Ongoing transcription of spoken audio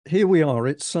here we are.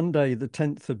 It's Sunday, the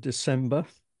 10th of December.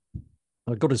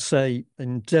 I've got to say,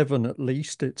 in Devon at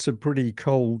least, it's a pretty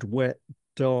cold, wet,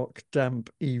 dark, damp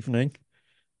evening.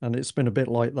 And it's been a bit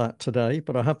like that today,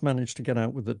 but I have managed to get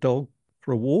out with the dog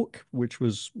for a walk, which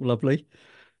was lovely.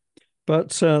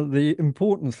 But the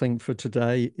important thing for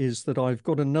today is that I've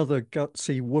got another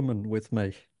gutsy woman with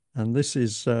me. And this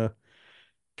is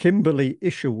Kimberly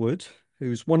Isherwood,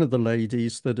 who's one of the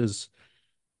ladies that has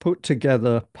put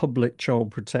together Public Child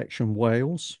Protection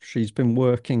Wales. She's been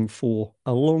working for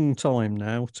a long time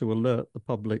now to alert the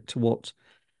public to what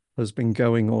has been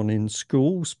going on in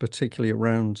schools, particularly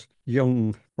around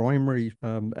young primary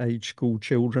age school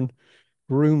children,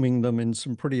 grooming them in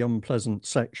some pretty unpleasant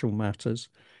sexual matters.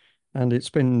 And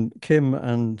it's been Kim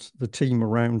and the team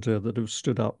around her that have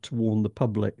stood up to warn the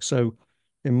public. So,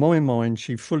 in my mind,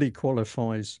 she fully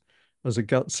qualifies as a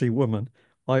gutsy woman.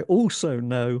 I also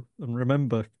know and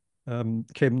remember,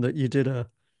 Kim, that you did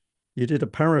a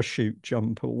parachute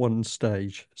jump at one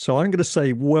stage. So I'm going to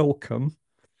say welcome.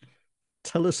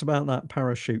 Tell us about that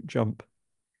parachute jump.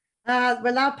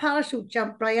 Well, our parachute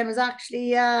jump, Brian, was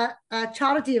actually a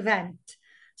charity event.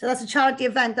 So that's a charity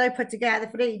event that I put together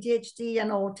for ADHD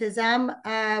and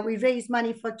autism. We raised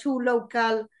money for two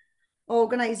local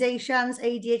organisations,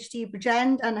 ADHD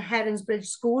Bridgend and Herons Bridge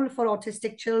School for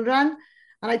autistic children.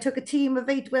 And I took a team of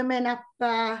 8 women up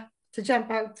to jump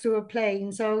out through a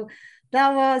plane. So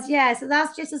that was, yeah, so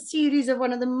that's just a series of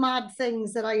one of the mad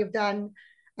things that I have done.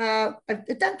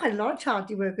 I've done quite a lot of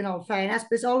charity work in all fairness,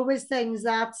 but it's always things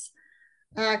that's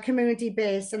community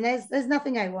based, and there's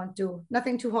nothing I won't do,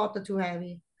 nothing too hot or too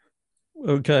heavy.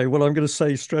 Okay, well, I'm going to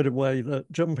say straight away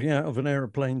that jumping out of an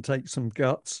aeroplane takes some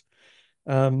guts.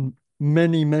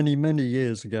 Many, many, many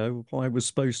years ago, I was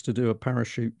supposed to do a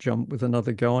parachute jump with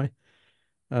another guy.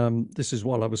 This is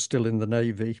while I was still in the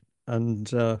Navy,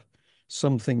 and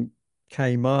something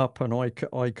came up, and I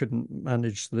couldn't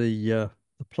manage the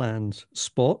planned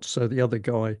spot. So the other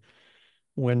guy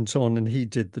went on, and he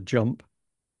did the jump.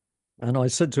 And I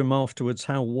said to him afterwards,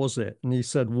 "How was it?" And he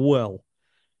said, "Well,"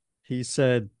 he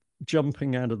said,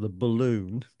 jumping out of the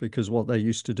balloon, because what they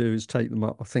used to do is take them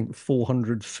up, I think,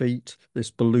 400 feet.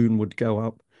 This balloon would go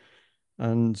up,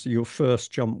 and your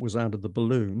first jump was out of the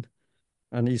balloon.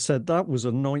 And he said that was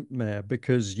a nightmare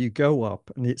because you go up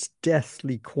and it's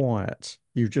deathly quiet.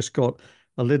 You've just got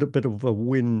a little bit of a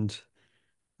wind,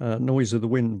 noise of the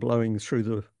wind blowing through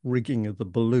the rigging of the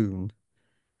balloon.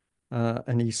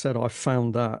 And he said, I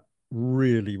found that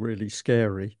really, really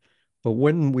scary. But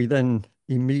when we then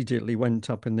immediately went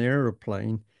up in the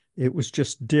aeroplane, it was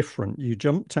just different. You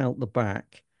jumped out the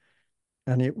back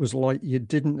and it was like you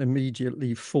didn't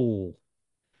immediately fall.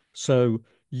 So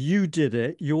you did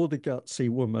it. You're the gutsy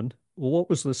woman. Well, what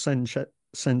was the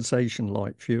sensation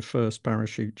like for your first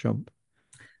parachute jump?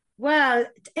 Well,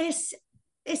 it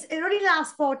only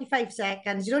lasts 45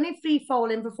 seconds. You're only free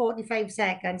falling for 45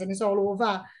 seconds and it's all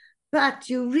over. But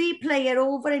you replay it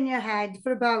over in your head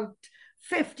for about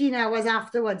 15 hours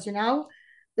afterwards, you know.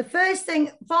 The first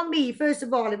thing for me, first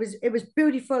of all, it was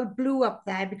beautiful blue up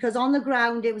there because on the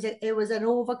ground it was an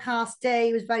overcast day,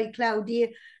 it was very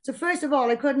cloudy. So first of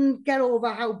all, I couldn't get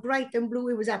over how bright and blue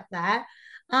it was up there.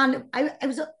 And I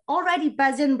was already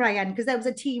buzzing, Brian, because there was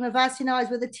a team of us, you know, I was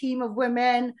with a team of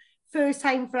women, first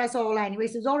time for us all anyway.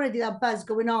 So there was already that buzz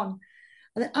going on.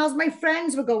 And then as my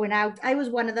friends were going out, I was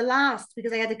one of the last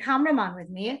because I had a cameraman with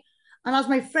me. And as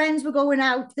my friends were going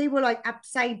out, they were like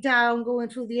upside down, going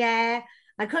through the air.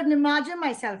 I couldn't imagine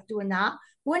myself doing that.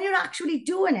 But when you're actually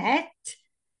doing it, it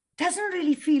doesn't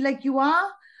really feel like you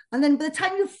are. And then by the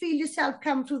time you feel yourself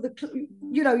come through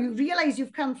you realize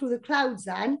you've come through the clouds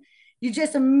then, you're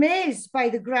just amazed by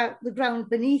the ground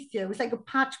beneath you. It's like a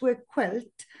patchwork quilt.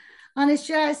 And there's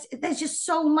just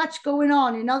so much going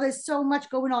on, you know, there's so much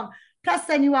going on. Plus,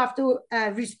 then you have to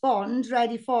respond,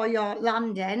 ready for your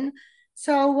landing.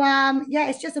 So, yeah,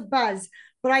 it's just a buzz.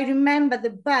 But I remember the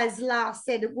buzz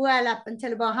lasted well up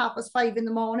until about 5:30 in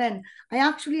the morning. I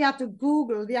actually had to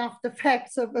Google the after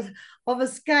effects of a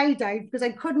skydive because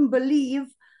I couldn't believe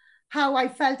how I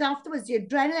felt afterwards. The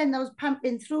adrenaline that was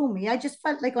pumping through me, I just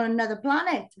felt like on another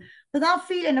planet. But that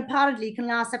feeling apparently can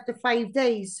last up to 5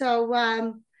 days. So,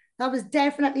 that was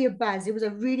definitely a buzz. It was a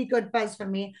really good buzz for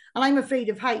me. And I'm afraid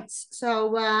of heights.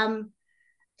 So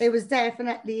it was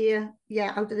definitely,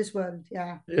 yeah, out of this world.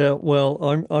 Yeah. Yeah, well,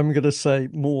 I'm going to say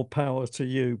more power to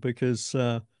you because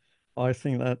I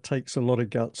think that takes a lot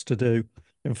of guts to do.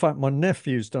 In fact, my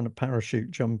nephew's done a parachute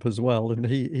jump as well, and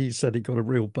he said he got a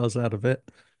real buzz out of it.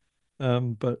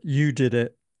 But you did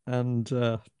it, and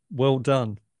well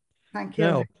done. Thank you.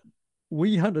 Now,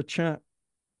 we had a chat,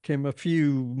 Kim, a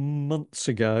few months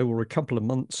ago or a couple of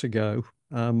months ago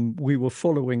We were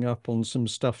following up on some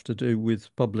stuff to do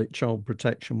with Public Child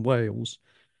Protection Wales,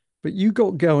 but you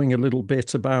got going a little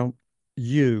bit about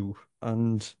you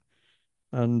and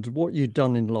what you'd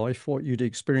done in life, what you'd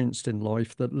experienced in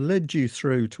life that led you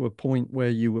through to a point where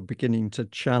you were beginning to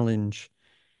challenge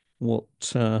what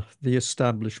the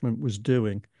establishment was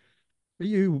doing. Are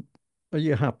you are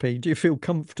you happy? Do you feel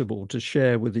comfortable to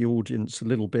share with the audience a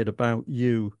little bit about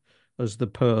you as the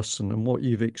person and what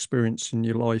you've experienced in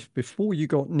your life before you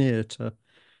got near to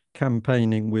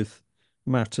campaigning with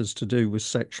matters to do with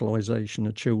sexualization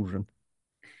of children?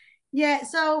 Yeah,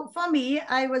 so for me,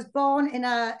 I was born in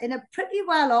a pretty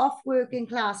well-off working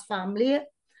class family.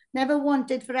 Never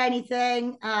wanted for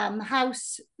anything.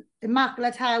 House,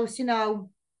 immaculate house,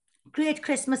 great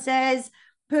Christmases,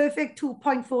 perfect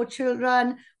 2.4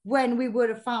 children when we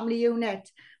were a family unit.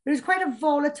 But it was quite a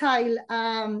volatile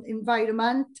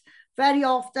environment. Very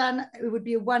often it would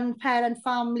be a one-parent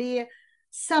family.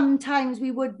 Sometimes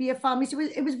we would be a family. So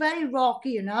it was very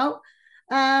rocky.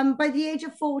 By the age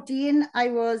of 14, I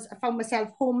found myself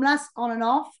homeless on and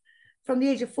off from the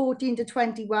age of 14 to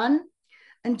 21.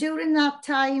 And during that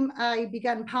time, I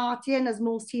began partying, as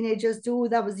most teenagers do.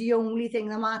 That was the only thing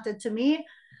that mattered to me.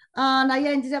 And I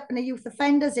ended up in a youth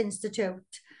offenders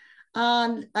institute.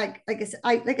 And like I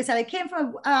said, I came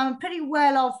from a pretty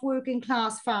well-off working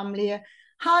class family.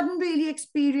 Hadn't really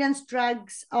experienced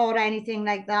drugs or anything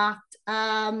like that.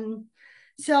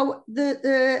 So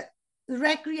the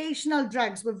recreational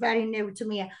drugs were very new to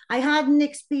me. I hadn't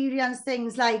experienced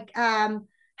things like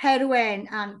heroin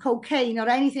and cocaine or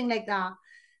anything like that.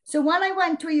 So when I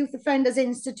went to a youth offenders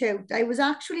institute, I was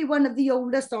actually one of the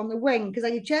oldest on the wing because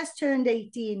I had just turned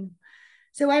 18.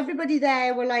 So everybody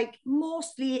there were like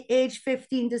mostly age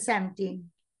 15 to 17.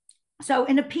 So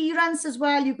in appearance as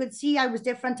well, you could see I was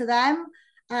different to them.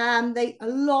 A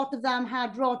lot of them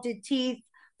had rotted teeth.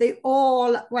 They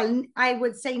all, well, I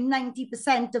would say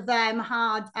 90% of them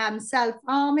had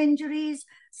self-harm injuries,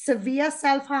 severe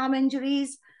self-harm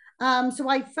injuries. So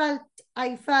I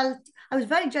was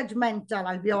very judgmental,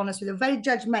 I'll be honest with you, very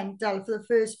judgmental for the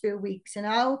first few weeks.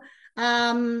 I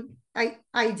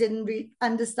didn't really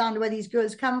understand where these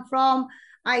girls come from.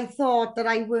 I thought that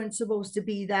I weren't supposed to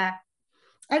be there.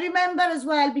 I remember as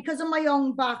well, because of my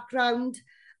own background,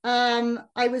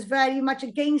 I was very much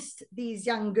against these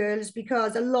young girls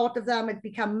because a lot of them had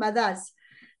become mothers.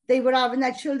 They were having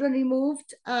their children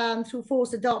removed through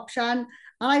forced adoption.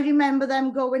 And I remember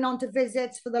them going on to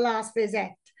visits for the last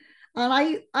visit. And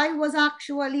I was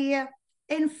actually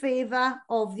in favour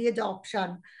of the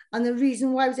adoption. And the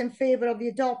reason why I was in favour of the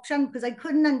adoption, because I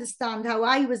couldn't understand how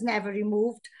I was never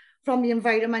removed from the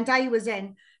environment I was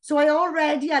in. So I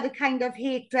already had a kind of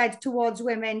hatred towards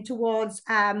women, towards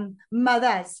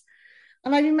mothers.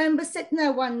 And I remember sitting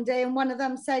there one day and one of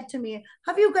them said to me,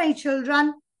 "Have you got any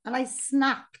children?" And I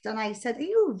snapped and I said, "Are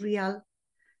you real?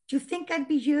 Do you think I'd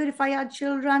be here if I had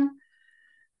children?"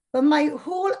 But my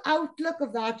whole outlook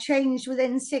of that changed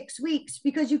within 6 weeks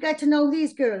because you get to know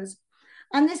these girls.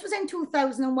 And this was in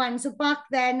 2001. So back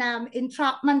then,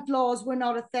 entrapment laws were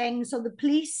not a thing. So the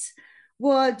police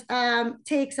would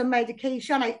take some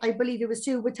medication. I believe it was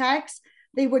Subutex.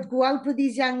 They would go out with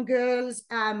these young girls,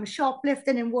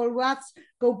 shoplifting in Woolworths,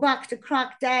 go back to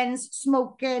crack dens,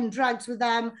 smoking, drugs with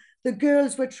them. The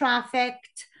girls were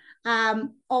trafficked.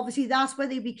 Obviously, that's where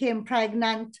they became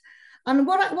pregnant. And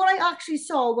what I actually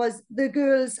saw was the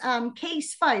girls'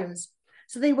 case files.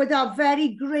 So they would have very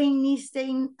grainy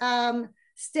still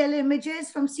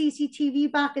images from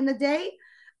CCTV back in the day.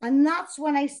 And that's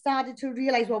when I started to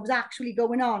realize what was actually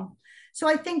going on. So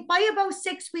I think by about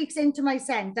 6 weeks into my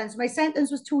sentence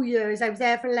was 2 years. I was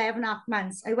there for 11 and a half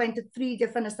months. I went to 3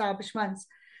 different establishments.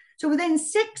 So within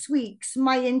 6 weeks,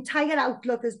 my entire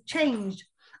outlook has changed.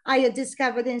 I had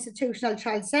discovered institutional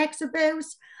child sex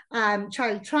abuse,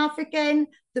 child trafficking,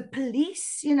 the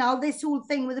police, this whole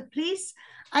thing with the police.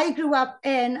 I grew up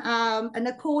in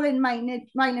a coal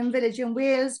mining village in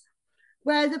Wales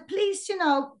where the police,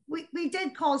 we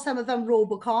did call some of them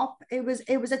Robocop. It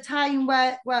was a time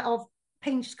where of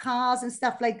pinched cars and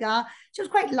stuff like that. So it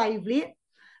was quite lively.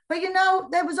 But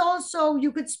there was also,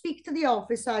 you could speak to the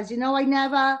officers.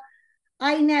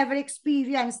 I never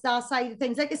experienced that side of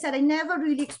things. Like I said, I never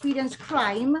really experienced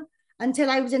crime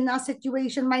until I was in that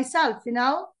situation myself.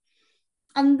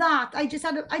 And that I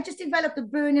just developed a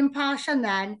burning passion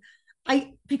then.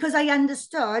 Because I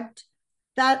understood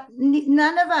that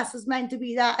none of us was meant to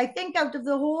be there. I think out of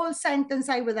the whole sentence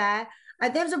I were there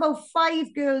was about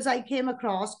 5 girls I came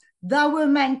across that were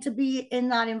meant to be in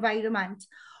that environment.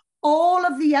 All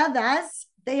of the others,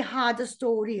 they had a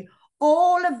story.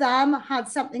 all of them had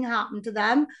something happen to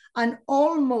them, and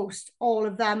almost all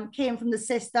of them came from the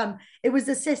system. It was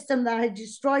the system that had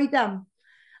destroyed them.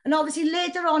 And obviously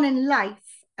later on in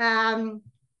life,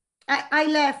 I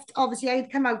left, obviously I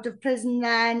had come out of prison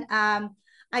then. I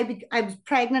was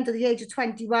pregnant at the age of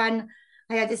 21.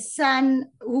 I had a son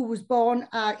who was born,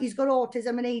 he's got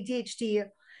autism and ADHD.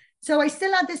 So I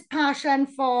still had this passion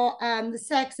for the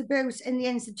sex abuse in the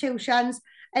institutions.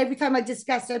 Every time I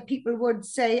discussed it, people would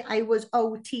say I was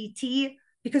OTT,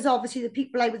 because obviously the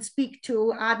people I would speak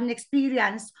to hadn't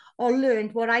experienced or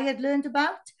learned what I had learned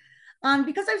about. And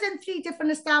because I was in 3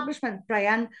 different establishments,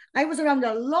 Brian, I was around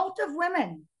a lot of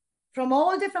women from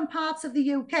all different parts of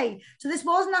the UK. So this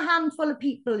wasn't a handful of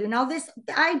people, you know. This,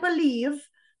 I believe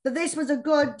that this was a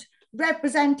good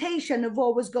representation of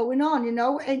what was going on, you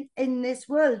know, in this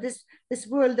world, this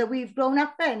world that we've grown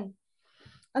up in.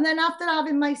 And then after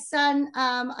having my son,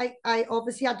 I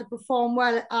obviously had to perform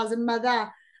well as a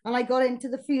mother. And I got into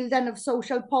the field then of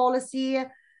social policy,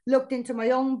 looked into my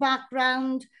own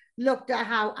background, looked at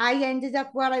how I ended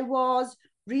up where I was,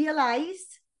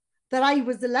 realized that I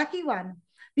was the lucky one,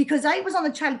 because I was on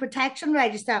the child protection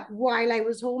register while I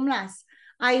was homeless.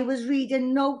 I was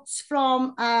reading notes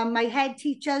from my head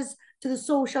teachers to the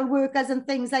social workers and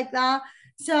things like that.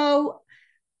 So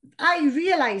I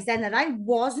realized then that I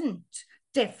wasn't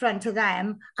different to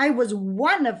them. I was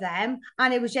one of them,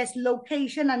 and it was just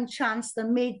location and chance that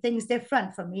made things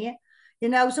different for me. You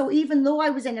know, so even though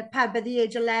I was in a pub at the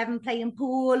age of 11 playing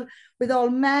pool with all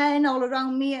men all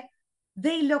around me,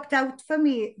 they looked out for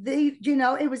me. They, you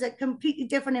know, it was a completely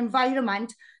different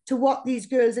environment to what these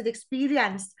girls had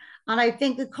experienced. And I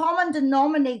think the common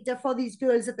denominator for these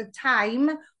girls at the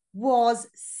time was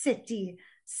city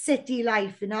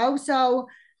life, you know. So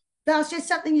that's just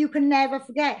something you can never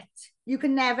forget. You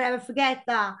can never ever forget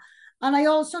that. And I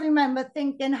also remember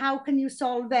thinking, how can you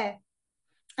solve it?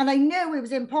 And I knew it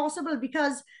was impossible,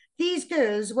 because these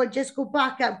girls would just go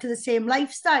back up to the same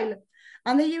lifestyle.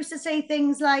 And they used to say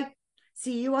things like,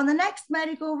 see you on the next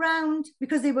merry-go-round,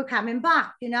 because they were coming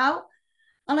back, you know.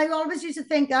 And I always used to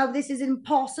think, oh, this is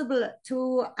impossible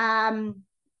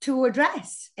to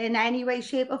address in any way,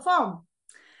 shape, or form,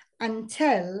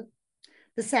 until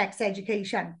the sex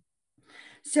education.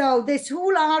 So this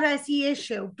whole RSE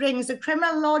issue brings the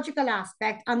criminological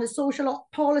aspect and the social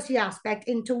policy aspect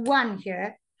into one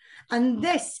here. And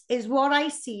this is what I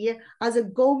see as a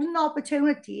golden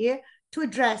opportunity to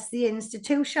address the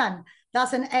institution.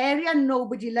 That's an area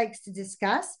nobody likes to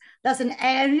discuss. That's an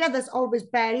area that's always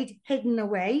buried, hidden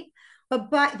away.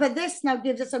 But this now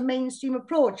gives us a mainstream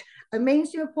approach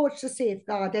to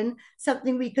safeguarding,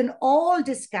 something we can all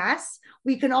discuss,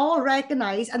 we can all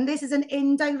recognize, and this is an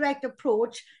indirect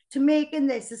approach to making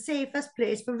this the safest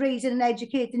place for raising and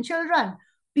educating children,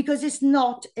 because it's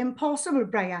not impossible,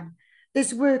 Brian.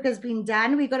 This work has been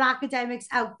done. We've got academics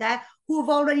out there who have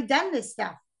already done this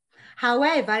stuff.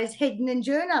 However, it's hidden in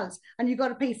journals, and you've got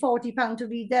to pay £40 to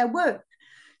read their work.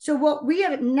 So what we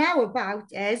are now about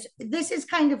is, this is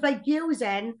kind of like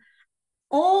using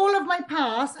all of my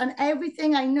past and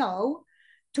everything I know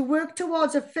to work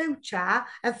towards a future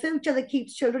that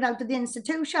keeps children out of the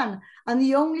institution. And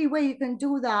the only way you can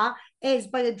do that is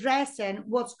by addressing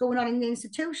what's going on in the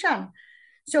institution.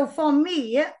 So for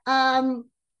me,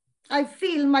 I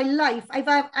feel my life, I've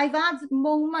had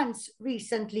moments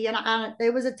recently, and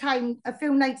there was a time a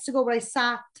few nights ago where I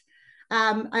sat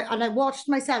and I watched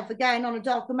myself again on a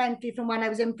documentary from when I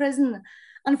was in prison.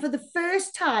 And for the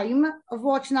first time of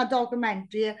watching that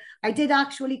documentary, I did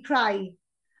actually cry.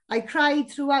 I cried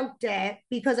throughout it,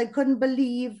 because I couldn't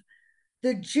believe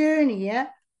the journey,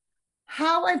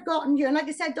 how I've gotten here. And like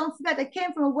I said, don't forget, I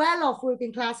came from a well-off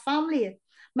working class family.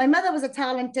 My mother was a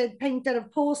talented painter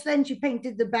of porcelain. She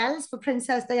painted the bells for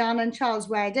Princess Diana and Charles'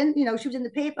 wedding. You know, she was in the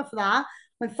paper for that.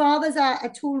 My father's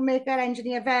a tool maker,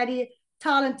 engineer, very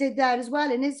talented there as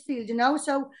well in his field, you know.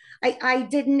 So I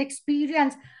didn't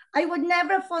experience, I would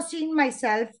never have foreseen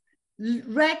myself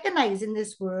recognizing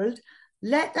this world,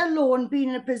 let alone being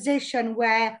in a position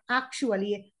where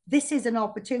actually this is an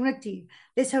opportunity.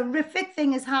 This horrific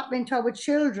thing is happening to our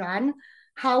children.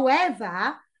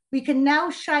 However, we can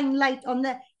now shine light on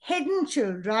the hidden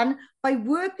children by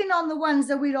working on the ones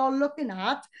that we're all looking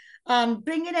at, and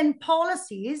bringing in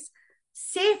policies,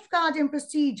 safeguarding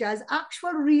procedures,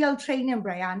 actual real training,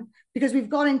 Brian, because we've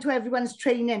gone into everyone's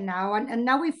training now, and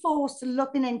now we're forced to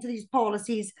looking into these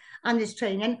policies and this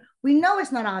training. We know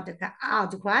it's not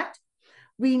adequate.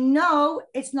 We know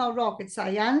it's not rocket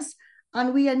science,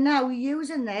 and we are now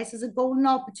using this as a golden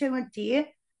opportunity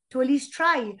to at least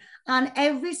try. And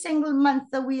every single month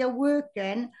that we are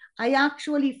working, I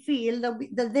actually feel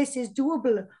that this is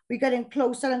doable. We're getting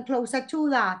closer and closer to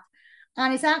that.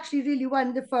 And it's actually really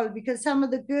wonderful because some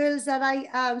of the girls that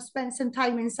I spent some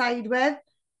time inside with,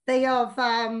 they have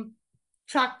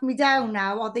tracked me down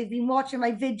now, or they've been watching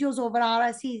my videos over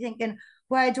RSE thinking,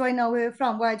 where do I know her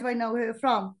from? Where do I know her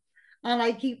from? And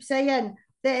I keep saying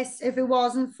this, if it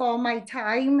wasn't for my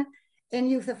time in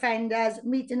youth offenders,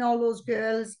 meeting all those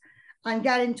girls and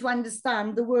getting to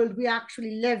understand the world we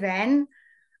actually live in,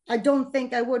 I don't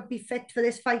think I would be fit for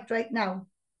this fight right now.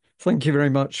 Thank you very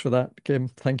much for that, Kim.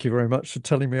 Thank you very much for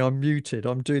telling me I'm muted.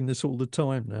 I'm doing this all the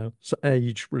time now. It's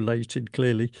age related,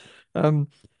 clearly. Um,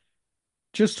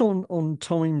 just on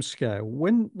time scale,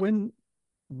 when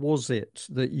was it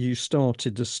that you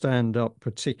started to stand up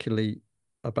particularly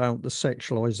about the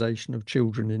sexualization of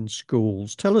children in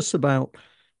schools? Tell us about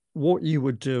what you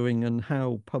were doing and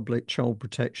how Public Child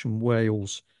Protection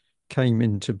Wales came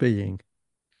into being.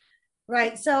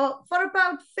 Right. So for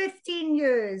about 15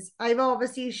 years, I've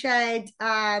obviously shared,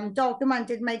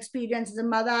 documented my experience as a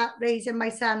mother, raising my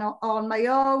son on my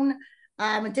own,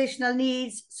 additional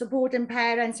needs, supporting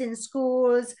parents in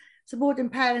schools, supporting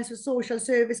parents with social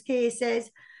service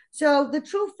cases. So the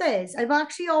truth is, I've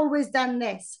actually always done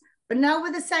this. But now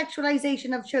with the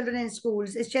sexualization of children in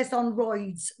schools, it's just on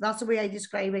roids. That's the way I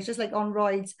describe it. It's just like on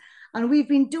roids. And we've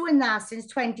been doing that since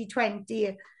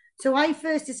 2020. So I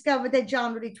first discovered it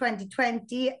January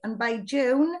 2020, and by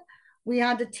June, we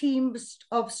had a team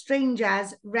of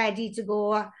strangers ready to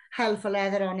go hell for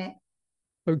leather on it.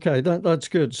 Okay, that's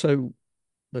good. So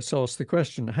let's ask the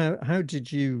question. How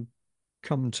did you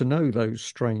come to know those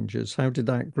strangers? How did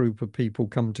that group of people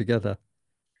come together?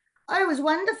 Oh, it was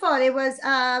wonderful. It was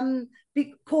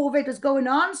COVID was going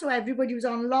on, so everybody was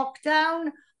on lockdown.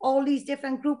 All these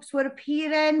different groups were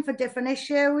appearing for different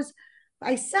issues.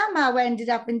 I somehow ended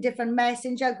up in different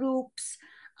messenger groups,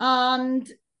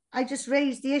 and I just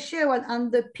raised the issue,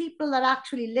 and the people that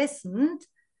actually listened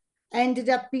ended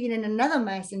up being in another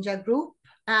messenger group.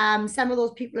 Some of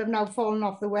those people have now fallen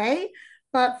off the way,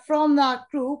 but from that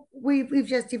group, we've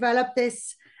just developed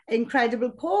this incredible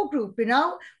core group. You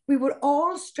know, we were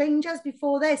all strangers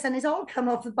before this, and it's all come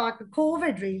off the back of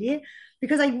COVID, really,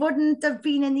 because I wouldn't have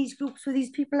been in these groups with these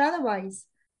people otherwise.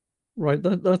 Right,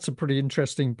 that's a pretty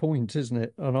interesting point, isn't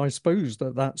it? And I suppose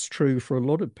that that's true for a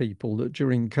lot of people that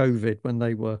during COVID, when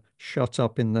they were shut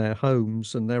up in their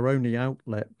homes and their only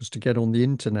outlet was to get on the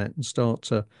internet and start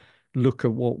to look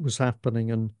at what was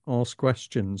happening and ask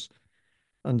questions.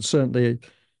 And certainly,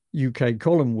 UK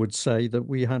Column would say that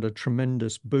we had a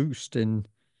tremendous boost in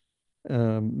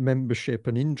membership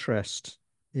and interest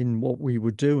in what we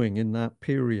were doing in that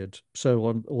period.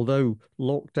 So, although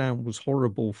lockdown was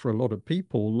horrible for a lot of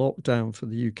people, lockdown for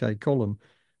the UK column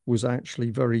was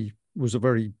actually was a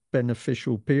very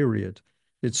beneficial period.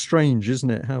 It's strange, isn't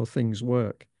it, how things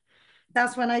work?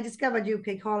 That's when I discovered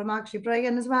UK Column, actually,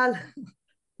 Brian, as well.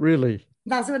 Really?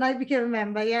 That's when I became a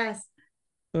member, yes.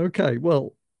 Okay,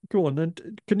 well, go on.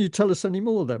 And can you tell us any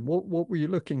more then? What were you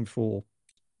looking for?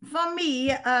 For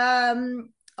me,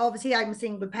 obviously, I'm a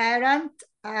single parent.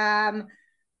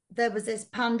 There was this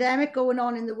pandemic going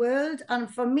on in the world,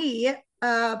 and for me,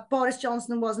 Boris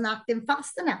Johnson wasn't acting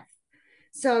fast enough.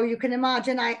 So you can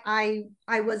imagine, I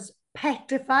was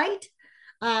petrified.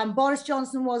 Boris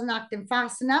Johnson wasn't acting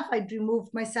fast enough. I'd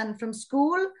removed my son from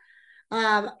school.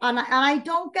 And I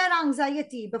don't get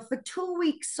anxiety, but for 2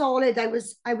 weeks solid, I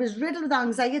was riddled with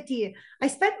anxiety. I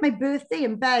spent my birthday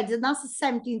in bed, and that's the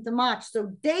 17th of March. So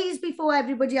days before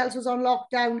everybody else was on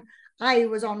lockdown, I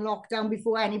was on lockdown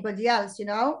before anybody else, you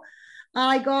know. And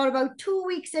I got about 2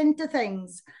 weeks into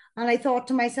things, and I thought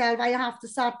to myself, I have to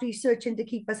start researching to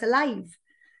keep us alive.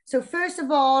 So first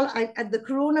of all, the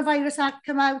Coronavirus Act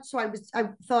come out. So I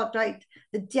thought, right,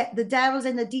 the devil's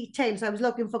in the details. I was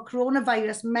looking for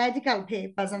coronavirus medical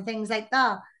papers and things like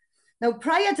that. Now,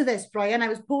 prior to this, Brian, I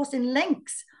was posting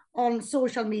links on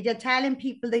social media telling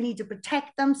people they need to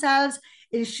protect themselves,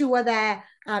 ensure their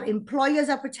employers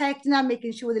are protecting them,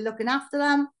 making sure they're looking after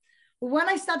them. But when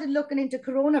I started looking into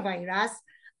coronavirus,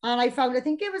 and I found, I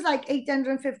think it was like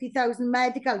 850,000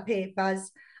 medical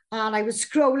papers, and I was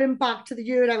scrolling back to the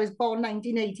year I was born,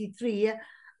 1983.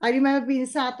 I remember being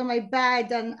sat on my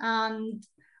bed, and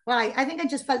well, I think I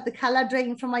just felt the color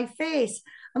drain from my face.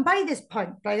 And by this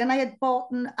point, right, and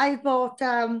I bought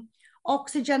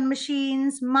oxygen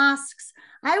machines, masks.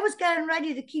 I was getting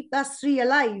ready to keep us three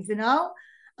alive, you know.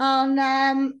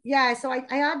 And yeah, so I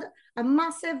had a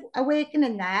massive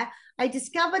awakening there. I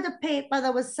discovered a paper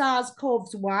that was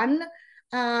SARS-CoV-1,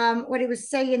 where it was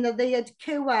saying that they had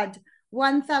cured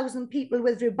 1,000 people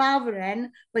with ribavirin,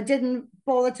 but didn't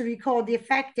bother to record the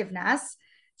effectiveness.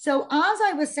 So as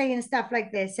I was saying stuff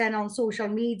like this and on social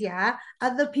media,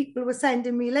 other people were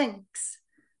sending me links.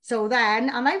 So then,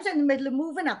 and I was in the middle of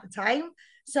moving at the time.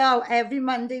 So every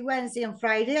Monday, Wednesday, and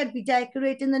Friday, I'd be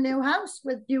decorating the new house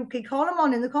with UK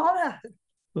column in the corner.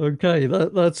 Okay,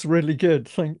 that's really good.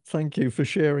 Thank you for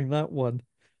sharing that one.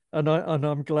 And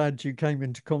I'm glad you came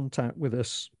into contact with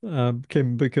us,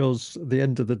 Kim, because at the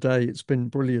end of the day, it's been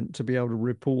brilliant to be able to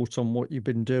report on what you've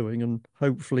been doing, and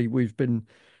hopefully we've been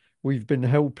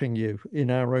helping you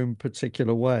in our own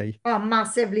particular way. Oh,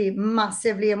 massively,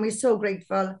 massively. And we're so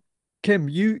grateful. Kim,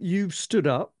 you've stood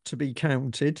up to be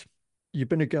counted. You've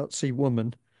been a gutsy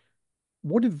woman.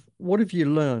 What have you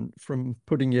learned from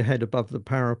putting your head above the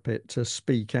parapet to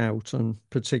speak out, and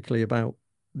particularly about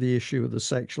the issue of the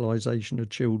sexualization of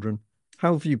children?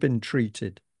 How have you been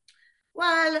treated?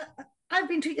 Well, I've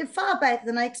been treated far better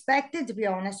than I expected, to be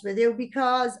honest with you,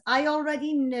 because I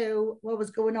already knew what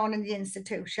was going on in the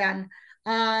institution.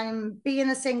 Being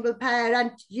a single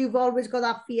parent, you've always got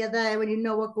that fear there when you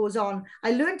know what goes on.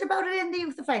 I learned about it in the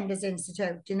Youth Offenders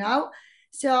Institute, you know.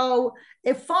 So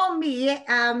if for me,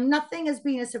 nothing has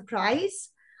been a surprise.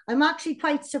 I'm actually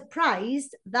quite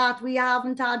surprised that we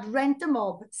haven't had rent a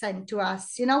mob sent to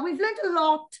us. You know, we've learned a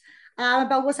lot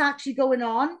about what's actually going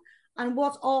on and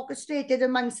what's orchestrated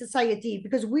among society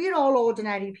because we're all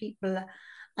ordinary people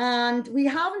and we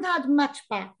haven't had much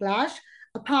backlash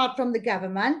apart from the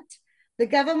government. The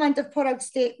government have put out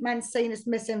statements saying it's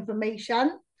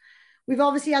misinformation. We've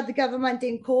obviously had the government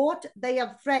in court. They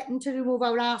have threatened to remove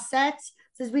our assets.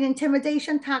 So there's been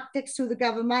intimidation tactics through the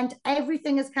government.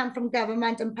 Everything has come from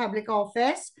government and public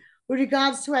office. With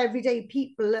regards to everyday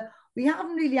people, we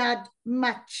haven't really had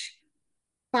much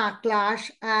backlash.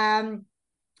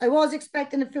 I was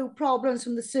expecting a few problems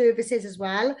from the services as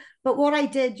well. But what I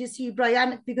did, you see,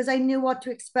 Brian, because I knew what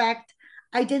to expect,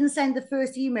 I didn't send the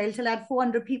first email till I had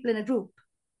 400 people in a group.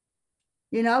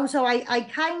 You know, so I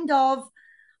kind of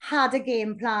had a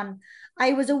game plan.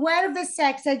 I was aware of the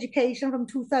sex education from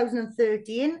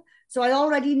 2013. So I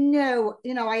already knew,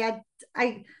 you know,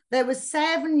 there was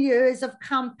 7 years of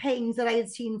campaigns that I had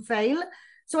seen fail.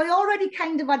 So I already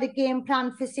kind of had a game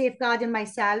plan for safeguarding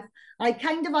myself. I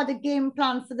kind of had a game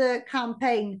plan for the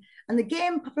campaign. And the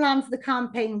game plan for the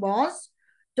campaign was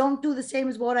don't do the same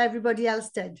as what everybody else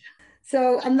did.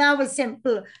 So, and that was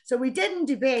simple. So we didn't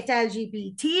debate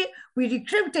LGBT, we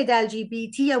recruited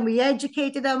LGBT and we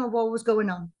educated them on what was going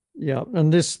on. Yeah,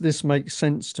 and this makes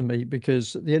sense to me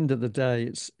because at the end of the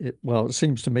day, well, it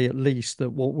seems to me at least that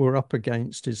what we're up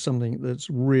against is something that's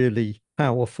really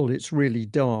powerful. It's really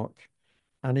dark,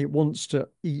 and it wants to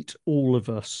eat all of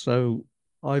us. So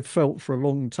I've felt for a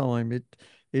long time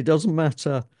it doesn't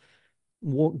matter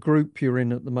what group you're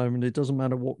in at the moment. It doesn't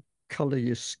matter what color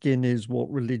your skin is,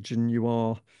 what religion you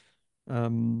are,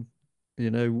 um,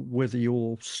 whether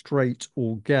you're straight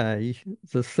or gay.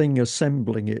 The thing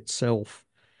assembling itself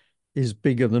is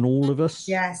bigger than all of us,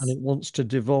 and Yes. it wants to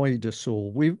divide us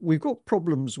all. We've got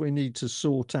problems we need to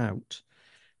sort out,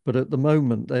 but at the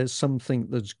moment there's something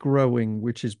that's growing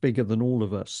which is bigger than all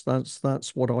of us.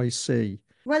 That's what I see.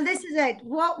 Well, this is it.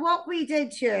 What we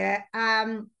did here,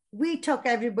 we took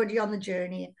everybody on the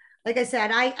journey. Like I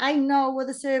said, I know what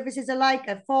the services are like.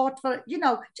 I fought for, you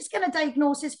know, just get a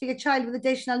diagnosis for your child with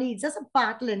additional needs. That's a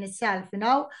battle in itself, you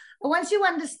know. But once you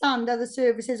understand how the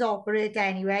services operate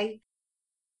anyway,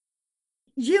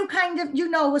 you kind of you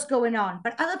know what's going on,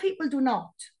 but other people do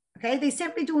not. Okay, they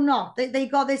simply do not. They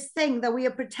got this thing that we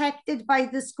are protected by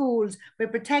the schools, we're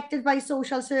protected by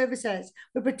social services,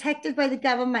 we're protected by the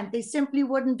government. They simply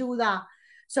wouldn't do that.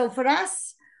 So for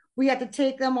us, we had to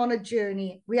take them on a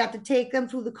journey. We had to take them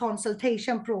through the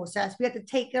consultation process. We had to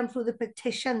take them through the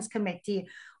petitions committee.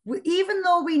 Even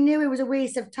though we knew it was a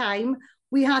waste of time,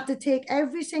 we had to take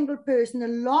every single person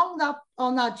along that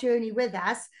on that journey with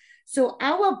us. So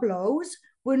our blows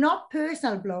were not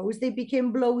personal blows, they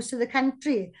became blows to the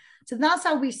country. So that's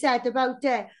how we said about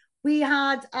it. We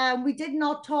did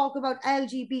not talk about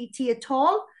LGBT at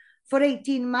all for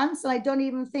 18 months. And I don't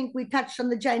even think we touched on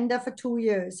the gender for 2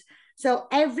 years. So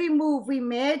every move we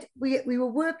made, we were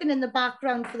working in the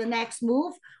background for the next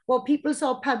move. What people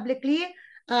saw publicly,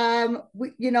 we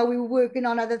were working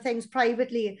on other things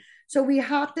privately. So we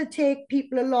had to take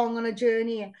people along on a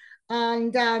journey.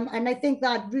 And I think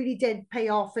that really did pay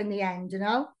off in the end, you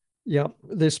know? Yeah,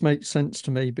 this makes sense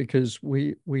to me because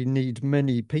we need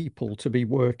many people to be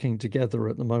working together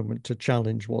at the moment to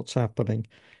challenge what's happening.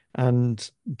 And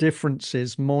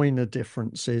differences, minor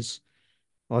differences,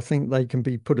 I think they can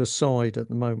be put aside at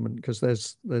the moment because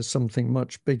there's something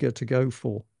much bigger to go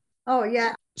for. Oh,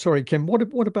 yeah. Sorry, Kim, what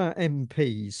about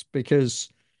MPs? Because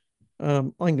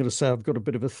I'm going to say I've got a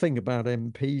bit of a thing about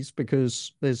MPs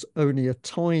because there's only a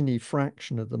tiny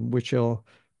fraction of them which are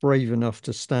brave enough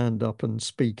to stand up and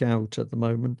speak out at the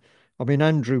moment. I mean,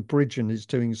 Andrew Bridgen is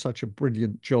doing such a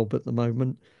brilliant job at the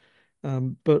moment,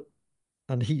 but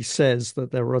and he says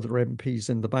that there are other MPs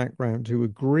in the background who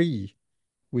agree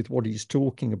with what he's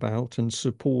talking about and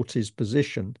support his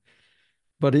position.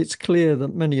 But it's clear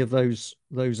that many of those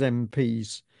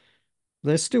MPs,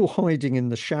 they're still hiding in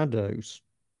the shadows.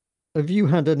 Have you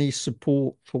had any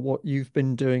support for what you've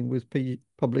been doing with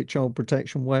Public Child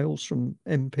Protection Wales from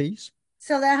MPs?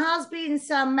 So there has been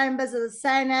some members of the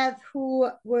Senedd who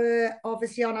were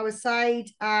obviously on our side.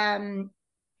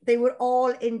 They were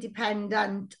all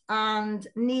independent, and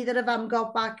neither of them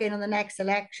got back in on the next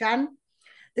election.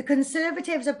 The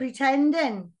Conservatives are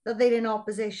pretending that they're in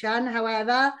opposition.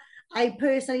 However, I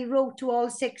personally wrote to all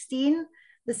 16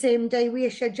 the same day we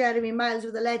issued Jeremy Miles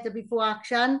with a letter before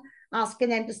action, asking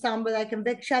them to stand by their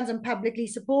convictions and publicly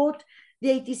support the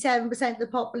 87% of the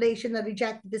population that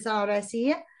rejected this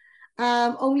RSE.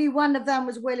 Only one of them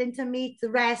was willing to meet, the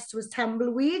rest was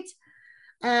tumbleweed.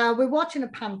 We're watching a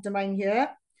pantomime here.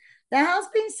 There has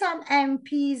been some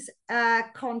MPs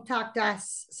contact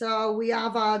us, so we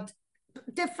have had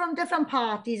different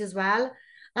parties as well.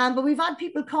 But we've had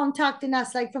people contacting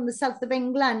us like from the south of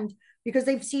England because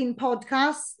they've seen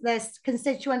podcasts. Their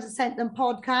constituents have sent them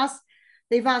podcasts.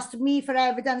 They've asked me for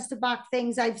evidence to back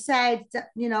things I've said,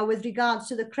 with regards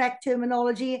to the correct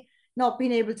terminology, not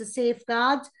being able to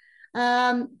safeguard.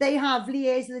 They have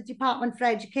liaised with the Department for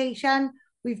Education.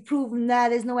 We've proven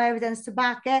there's no evidence to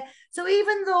back it. So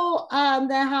even though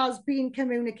there has been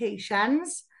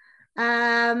communications,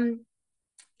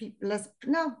 people are,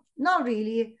 no, not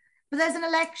really. But there's an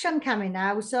election coming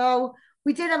now. So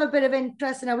we did have a bit of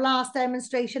interest in our last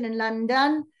demonstration in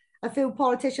London. A few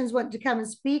politicians want to come and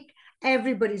speak.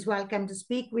 Everybody's welcome to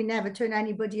speak. We never turn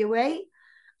anybody away.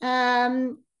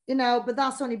 But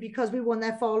that's only because we want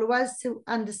their followers to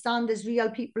understand there's real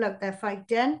people out there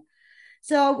fighting.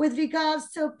 So with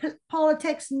regards to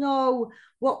politics, no,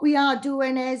 what we are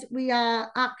doing is we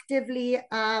are actively,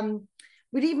 we're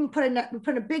even putting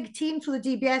a big team through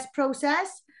the DBS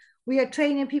process. We are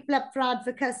training people up for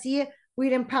advocacy.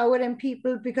 We're empowering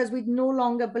people because we no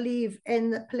longer believe in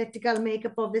the political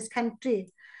makeup of this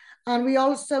country. And we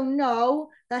also know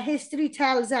that history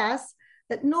tells us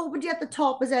that nobody at the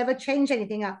top has ever changed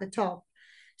anything at the top.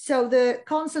 So the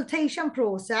consultation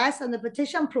process and the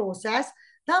petition process,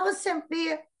 that was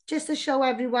simply just to show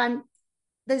everyone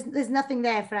there's nothing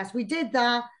there for us. We did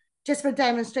that just for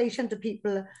demonstration to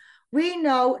people. We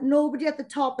know nobody at the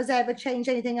top has ever changed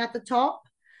anything at the top,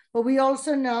 but we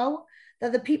also know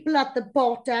that the people at the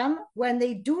bottom, when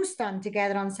they do stand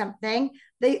together on something,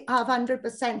 they have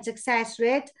 100% success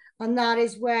rate. And that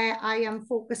is where I am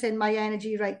focusing my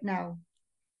energy right now.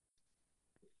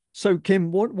 So,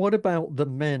 Kim, what about the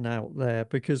men out there?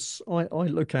 Because I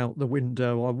look out the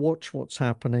window, I watch what's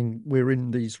happening. We're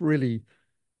in these really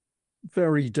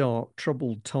very dark,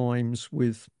 troubled times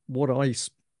with what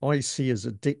I see as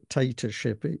a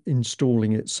dictatorship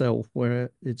installing itself,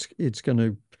 where it's going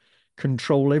to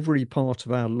control every part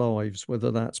of our lives,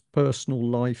 whether that's personal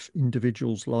life,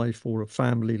 individual's life, or a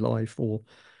family life, or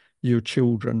your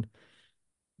children.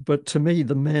 But to me,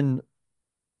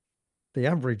 the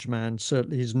average man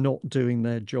certainly is not doing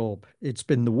their job. It's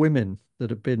been the women that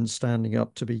have been standing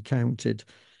up to be counted,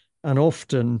 and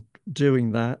often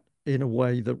doing that in a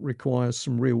way that requires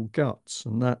some real guts.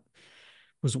 And that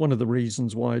was one of the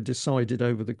reasons why I decided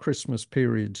over the Christmas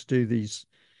period to do these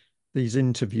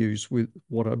interviews with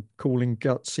what I'm calling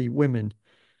gutsy women.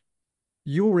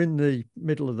 You're in the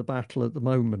middle of the battle at the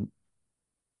moment.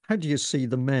 How do you see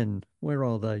the men? Where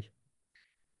are they?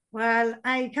 Well,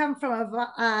 I come from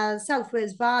a South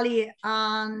Wales Valley,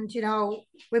 and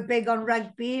we're big on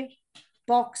rugby,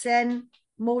 boxing,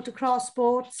 motocross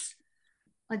sports.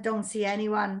 I don't see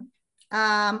anyone.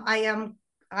 I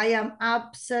am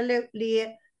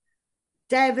absolutely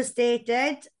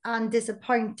devastated and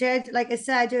disappointed. Like I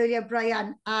said earlier,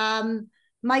 Brian,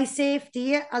 my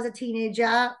safety as a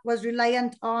teenager was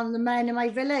reliant on the men in my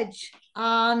village,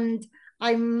 and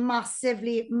I'm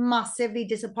massively, massively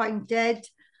disappointed.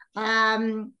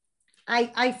 Um,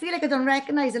 I feel like I don't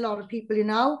recognize a lot of people,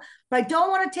 but I don't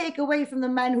want to take away from the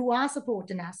men who are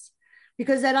supporting us,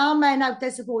 because there are men out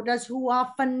there supporting us who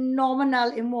are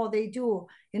phenomenal in what they do,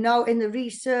 in the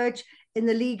research, in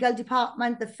the legal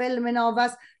department, the filming of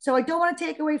us. So I don't want to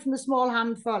take away from the small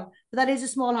handful, but that is a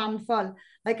small handful.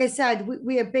 Like I said,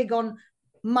 we are big on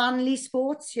manly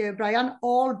sports here, Brian,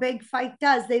 all big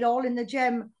fighters. They're all in the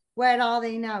gym. Where are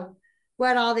they now?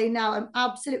 Where are they now? I'm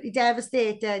absolutely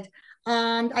devastated.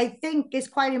 And I think it's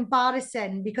quite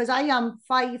embarrassing because I am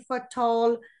 5 foot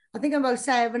tall. I think I'm about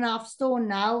 7.5 stone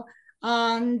now.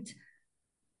 And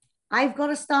I've got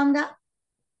to stand up.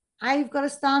 I've got to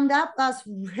stand up. That's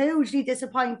hugely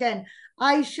disappointing.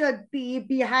 I should be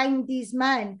behind these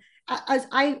men. As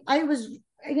I was,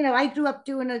 I grew up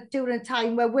during a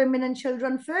time where women and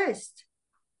children first.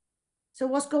 So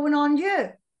what's going on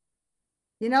here?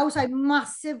 So I'm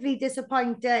massively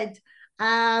disappointed.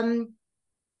 Um,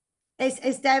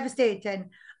 it's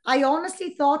devastating. I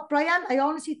honestly thought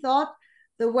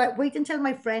wait until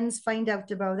my friends find out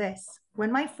about this.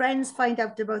 When my friends find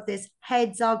out about this,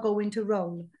 heads are going to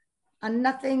roll. And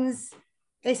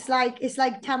it's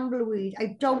like tumbleweed.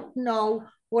 I don't know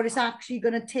what it's actually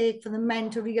going to take for the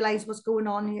men to realize what's going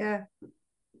on here.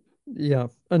 Yeah,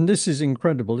 and this is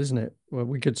incredible, isn't it? Well,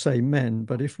 we could say men,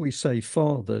 but if we say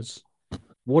fathers,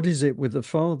 what is it with the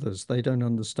fathers? They don't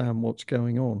understand what's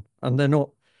going on, and they're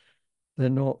not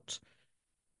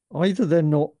either they're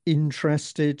not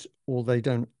interested or they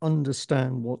don't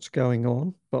understand what's going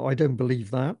on. But I don't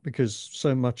believe that because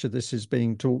so much of this is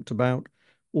being talked about,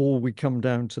 or we come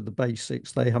down to the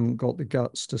basics. They haven't got the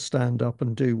guts to stand up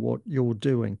and do what you're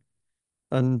doing.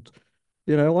 And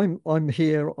I'm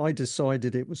here. I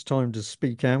decided it was time to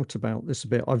speak out about this a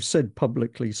bit. I've said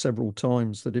publicly several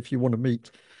times that if you want to meet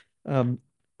um,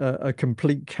 a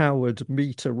complete coward,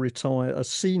 meet a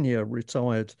senior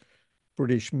retired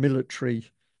British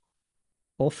military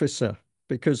officer,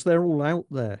 because they're all out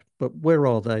there. But where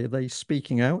are they? Are they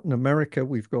speaking out? In America,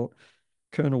 we've got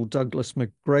Colonel Douglas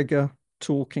McGregor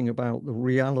talking about the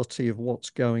reality of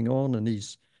what's going on, and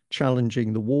he's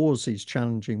challenging the wars, he's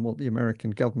challenging what the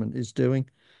American government is doing.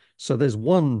 So there's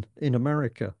one in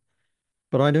America,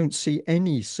 but I don't see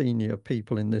any senior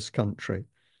people in this country.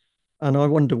 And I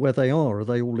wonder where they are. Are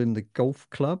they all in the golf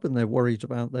club and they're worried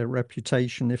about their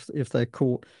reputation if they're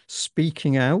caught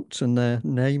speaking out and their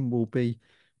name will be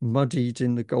muddied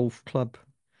in the golf club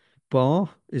bar?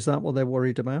 Is that what they're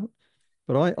worried about?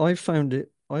 But I found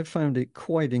it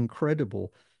quite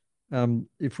incredible.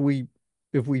 If we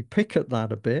pick at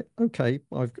that a bit, okay,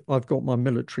 I've got my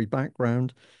military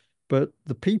background, but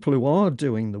the people who are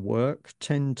doing the work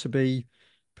tend to be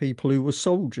people who were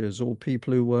soldiers or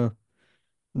people who were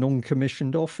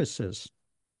non-commissioned officers.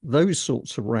 Those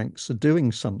sorts of ranks are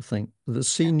doing something. The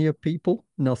senior people,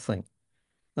 nothing.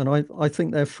 And I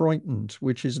think they're frightened,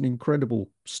 which is an incredible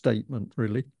statement,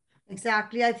 really.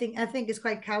 Exactly. I think it's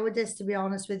quite cowardice, to be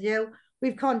honest with you.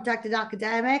 We've contacted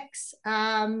academics,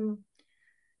 who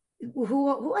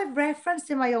I've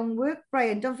referenced in my own work,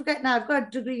 Brian. Don't forget now, I've got a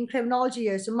degree in criminology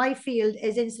here, so my field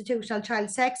is institutional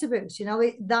child sex abuse.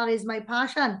 That is my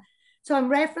passion. So I'm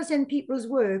referencing people's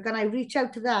work, and I reach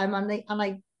out to them, and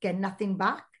I get nothing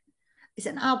back. It's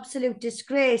an absolute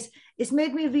disgrace. It's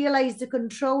made me realize the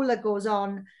control that goes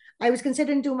on. I was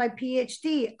considering doing my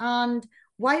PhD, and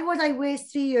why would I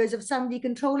waste 3 years of somebody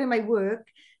controlling my work,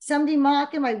 somebody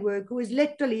marking my work who is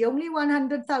literally only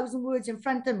 100,000 words in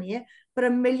front of me, but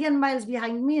a million miles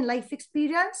behind me in life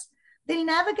experience? They'll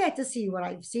never get to see what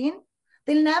I've seen.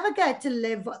 They'll never get to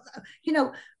live.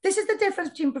 This is the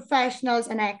difference between professionals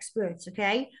and experts,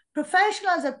 okay?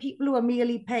 Professionals are people who are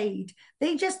merely paid.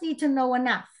 They just need to know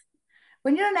enough.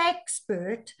 When you're an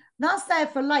expert, that's there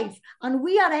for life. And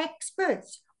we are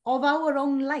experts of our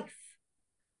own life,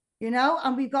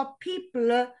 and we've got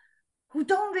people who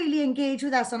don't really engage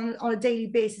with us on a daily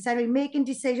basis, and making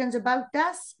decisions about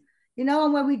us,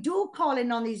 and when we do call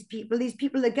in on these people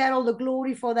that get all the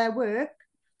glory for their work,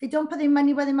 they don't put their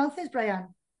money where their mouth is, Brian.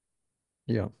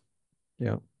 Yeah,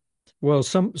 yeah. Well,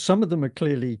 some of them are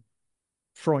clearly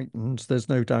frightened. There's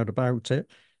no doubt about it.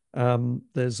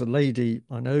 There's a lady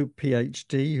I know,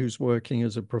 PhD, who's working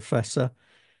as a professor,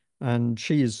 and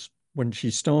when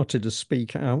she started to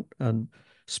speak out,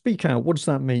 what does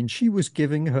that mean? She was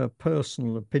giving her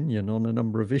personal opinion on a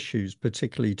number of issues,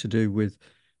 particularly to do with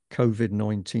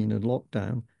COVID-19 and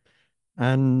lockdown.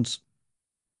 And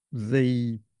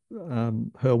the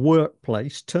her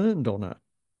workplace turned on her,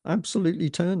 absolutely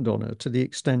turned on her to the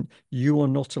extent you are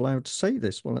not allowed to say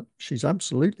this. Well, she's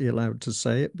absolutely allowed to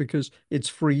say it because it's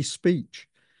free speech.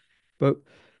 But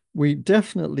we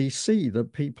definitely see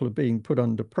that people are being put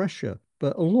under pressure.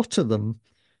 But a lot of them,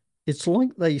 it's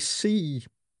like they see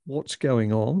what's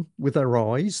going on with their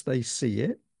eyes, they see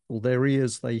it, or their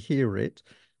ears, they hear it,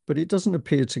 but it doesn't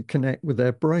appear to connect with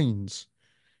their brains.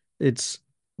 It's,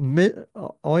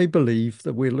 I believe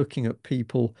that we're looking at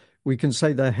people, we can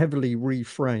say they're heavily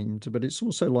reframed, but it's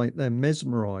also like they're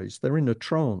mesmerized, they're in a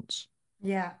trance.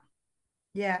 Yeah,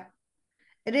 yeah.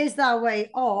 It is that way.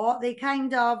 Or they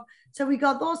kind of, so we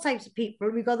got those types of people.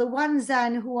 We got the ones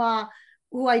then who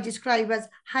I describe as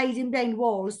hiding behind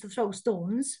walls to throw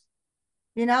stones.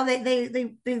 You know,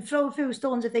 they throw a few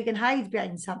stones if they can hide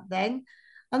behind something.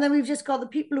 And then we've just got the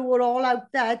people who are all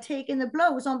out there taking the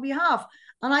blows on behalf.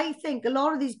 And I think a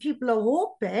lot of these people are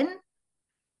hoping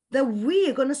that we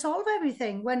are going to solve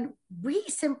everything when we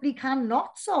simply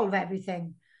cannot solve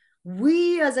everything.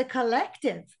 We as a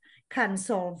collective can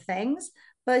solve things,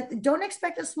 but don't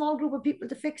expect a small group of people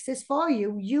to fix this for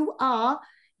you. You've got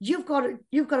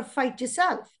to fight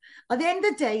yourself. At the end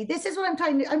of the day, this is what I'm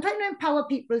trying to empower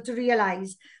people to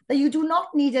realize that you do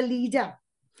not need a leader.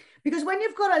 Because when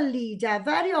you've got a leader,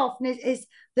 very often is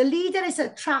the leader is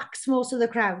attracts most of the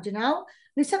crowd, you know.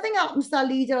 And if something happens to that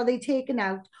leader or they taken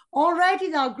out, already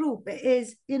that group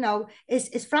is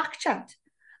fractured.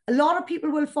 A lot of people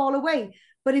will fall away.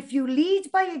 But if you lead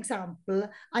by example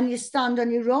and you stand on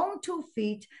your own 2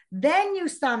 feet, then you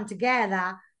stand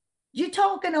together, you're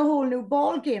talking a whole new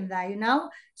ball game there, you know.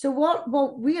 So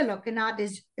what we are looking at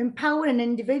is empowering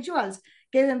individuals,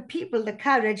 giving people the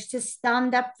courage to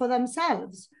stand up for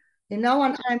themselves, you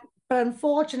know. But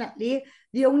unfortunately,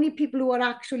 the only people who are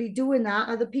actually doing that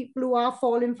are the people who are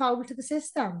falling foul to the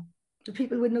system, the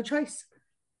people with no choice.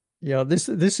 Yeah, this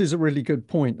is a really good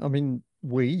point. I mean,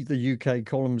 we, the UK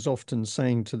columns, often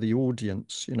saying to the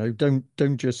audience,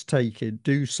 don't just take it,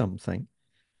 do something.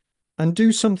 And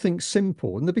do something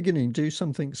simple. In the beginning, do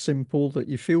something simple that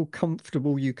you feel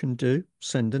comfortable you can do.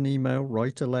 Send an email,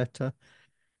 write a letter,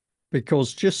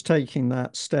 because just taking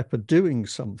that step of doing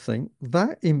something,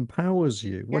 that empowers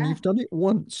you. When Yeah. you've done it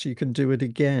once, you can do it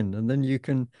again, and then you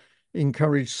can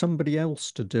encourage somebody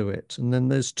else to do it. And then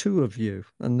there's two of you,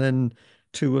 and then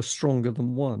two are stronger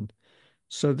than one.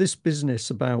 So this business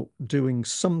about doing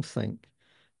something,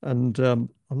 and I'm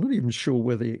not even sure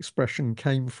where the expression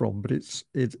came from, but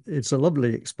it's a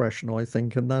lovely expression, I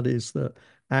think, and that is that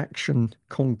action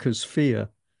conquers fear. Of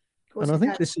And course I it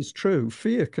think does. this is true.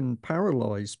 Fear can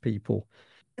paralyze people.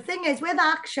 The thing is, with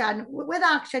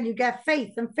action, you get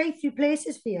faith, and faith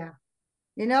replaces fear.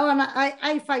 You know, and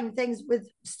I find things with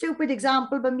stupid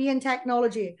example, but me and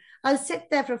technology, I'll sit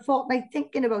there for a fortnight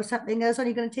thinking about something that's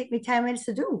only going to take me 10 minutes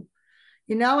to do.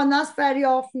 You know, and that's very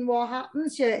often what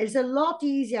happens here. It's a lot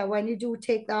easier when you do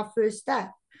take that first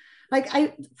step.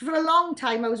 For a long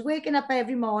time, I was waking up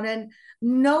every morning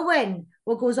knowing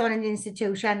what goes on in the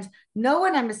institutions,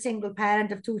 knowing I'm a single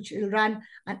parent of 2 children,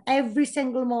 and every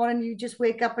single morning you just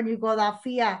wake up and you got that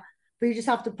fear, but you just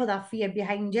have to put that fear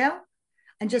behind you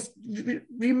and just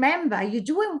remember you're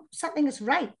doing something that's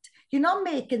right. You're not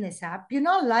making this up. You're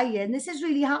not lying. This is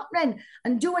really happening.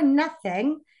 And doing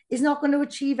nothing is not going to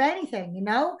achieve anything, you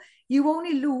know? You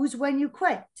only lose when you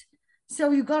quit.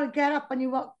 So you got to get up and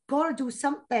you got to do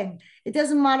something. It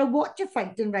doesn't matter what you're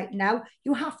fighting right now.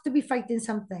 You have to be fighting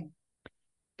something.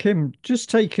 Kim, just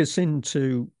take us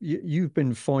into you've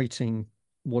been fighting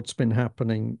what's been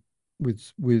happening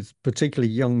with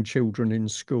particularly young children in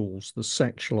schools, the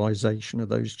sexualization of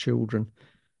those children.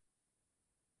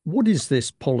 What is this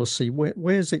policy?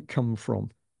 Where's it come from?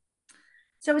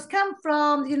 So it's come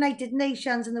from the United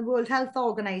Nations and the World Health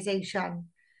Organization.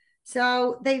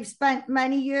 So they've spent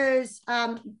many years.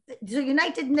 The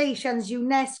United Nations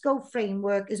UNESCO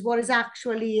framework is what is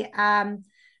actually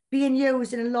being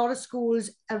used in a lot of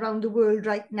schools around the world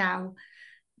right now.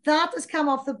 That has come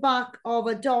off the back of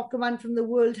a document from the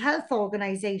World Health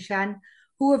Organization,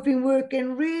 who have been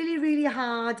working really, really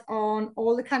hard on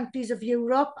all the countries of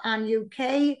Europe and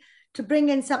UK to bring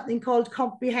in something called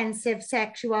comprehensive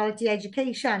sexuality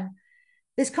education.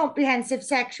 This comprehensive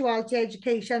sexuality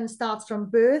education starts from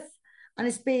birth and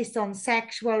is based on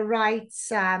sexual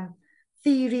rights,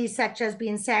 theories such as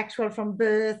being sexual from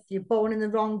birth, you're born in the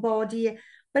wrong body,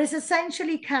 but it's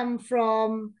essentially come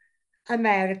from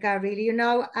America, really. You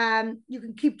know, you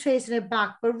can keep tracing it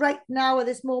back, but right now, at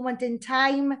this moment in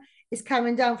time, it's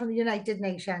coming down from the United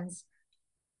Nations.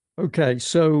 Okay,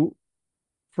 so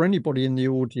for anybody in the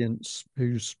audience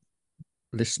who's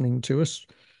listening to us,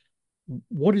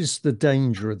 what is the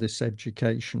danger of this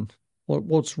education?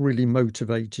 What's really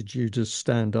motivated you to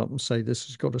stand up and say this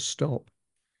has got to stop?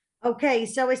 Okay,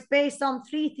 so it's based on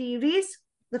three theories.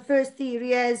 The first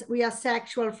theory is we are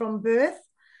sexual from birth.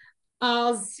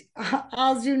 As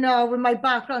you know, with my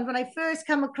background, when I first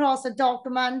come across a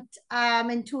document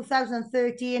in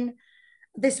 2013,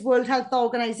 this World Health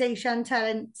Organization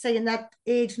saying that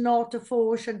age 0 to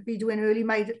 4 should be doing early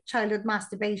childhood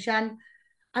masturbation.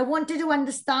 I wanted to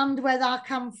understand where that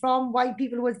come from, why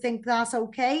people would think that's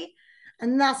okay.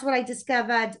 And that's what I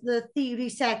discovered, the theory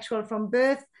sexual from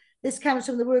birth. This comes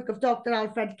from the work of Dr.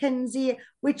 Alfred Kinsey,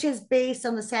 which is based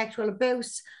on the sexual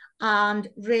abuse and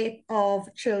rape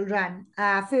of children.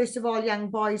 First of all, young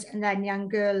boys and then young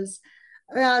girls.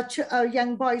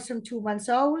 Young boys from 2 months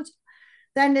old.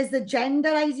 Then there's the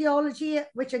gender ideology,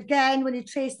 which again, when you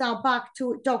trace that back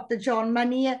to Dr. John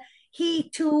Money, he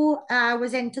too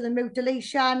was into the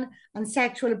mutilation and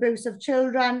sexual abuse of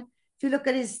children. If you look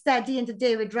at his study into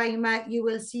David Reimer, you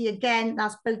will see again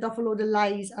that's built off a load of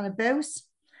lies and abuse.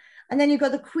 And then you've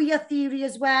got the queer theory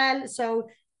as well. So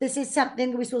this is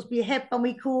something we're supposed to be hip and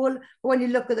we cool. But when you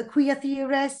look at the queer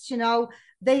theorists,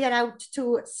 they are out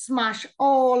to smash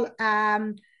all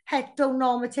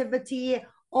heteronormativity,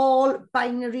 all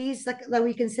binaries that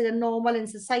we consider normal in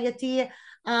society,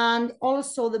 and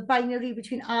also the binary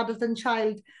between adult and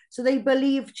child. So they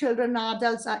believe children and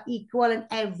adults are equal in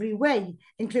every way,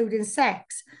 including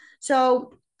sex.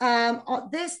 So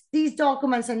these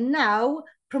documents are now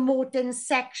promoting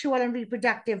sexual and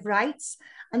reproductive rights.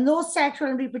 And those sexual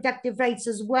and reproductive rights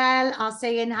as well are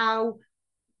saying how,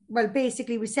 well,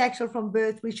 basically we're sexual from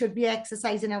birth, we should be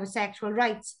exercising our sexual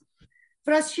rights.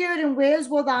 For us here in Wales,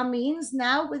 what that means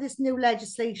now with this new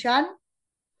legislation,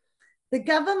 the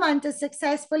government has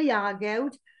successfully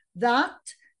argued that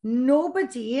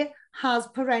nobody has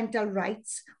parental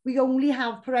rights. We only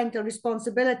have parental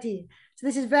responsibility. So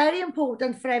this is very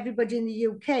important for everybody in the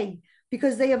UK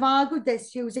because they have argued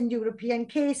this using European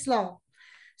case law.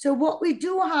 So what we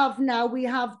do have now, we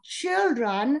have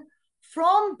children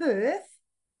from birth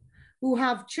who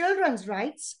have children's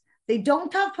rights. They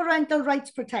don't have parental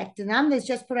rights protecting them. There's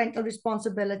just parental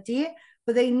responsibility,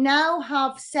 but they now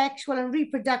have sexual and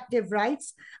reproductive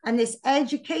rights. And this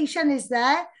education is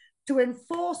there to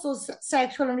enforce those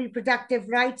sexual and reproductive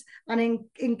rights and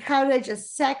encourage a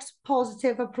sex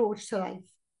positive approach to life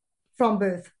from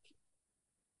birth.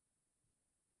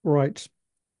 Right.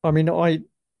 I mean, I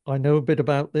know a bit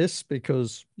about this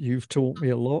because you've taught me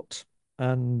a lot,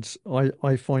 and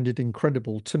I find it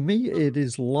incredible. To me, it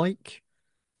is like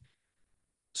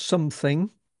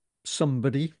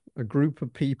somebody, a group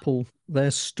of people,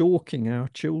 they're stalking our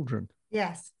children.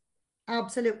 Yes,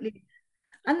 absolutely.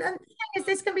 And the thing is,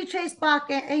 this can be traced back,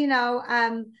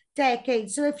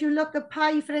 decades. So if you look at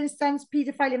PI, for instance,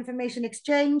 Paedophile Information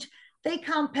Exchange, they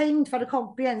campaigned for a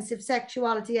comprehensive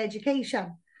sexuality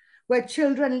education where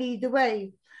children lead the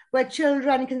way, where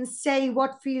children can say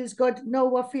what feels good, know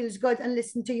what feels good, and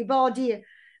listen to your body.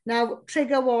 Now,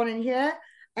 trigger warning here.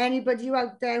 Anybody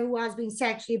out there who has been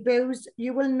sexually abused,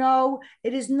 you will know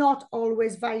it is not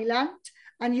always violent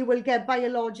and you will get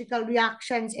biological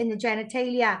reactions in the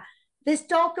genitalia. This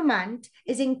document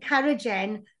is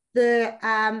encouraging the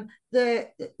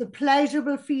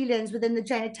pleasurable feelings within the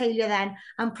genitalia then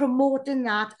and promoting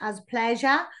that as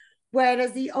pleasure,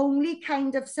 whereas the only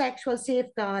kind of sexual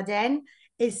safeguarding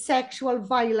is sexual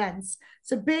violence.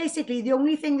 So basically, the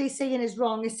only thing they're saying is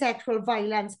wrong is sexual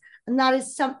violence. And that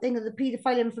is something that the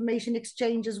Paedophile Information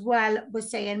Exchange as well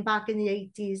was saying back in the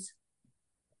 80s.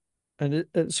 And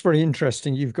it's very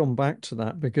interesting you've gone back to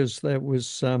that because there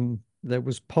was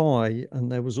Pi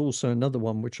and there was also another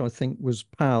one which I think was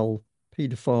PAL,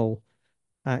 Paedophile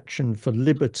Action for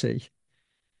Liberty.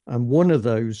 And one of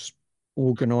those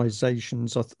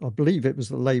organisations, I believe it was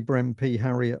the Labour MP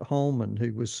Harriet Harman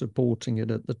who was supporting it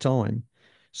at the time.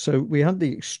 So we had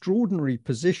the extraordinary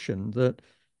position that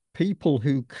people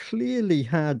who clearly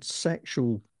had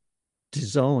sexual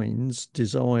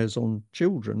desires on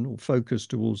children or focus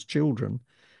towards children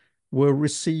were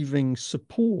receiving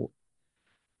support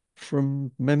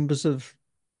from members of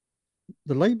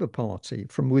the Labour Party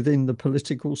from within the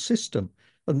political system.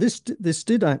 And this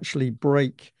did actually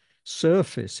break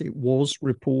surface. It was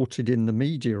reported in the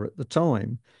media at the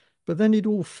time, but then it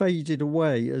all faded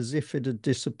away as if it had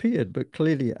disappeared. But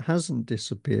clearly it hasn't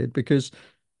disappeared because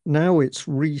now it's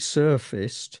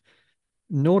resurfaced,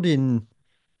 not in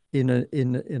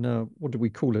a what do we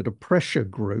call it, a pressure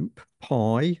group,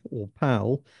 PI or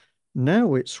PAL.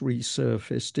 Now it's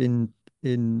resurfaced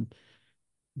in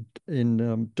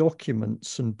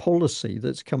documents and policy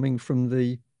that's coming from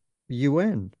the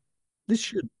UN.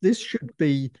 This should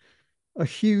be a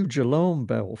huge alarm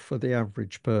bell for the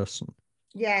average person.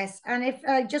 Yes, and if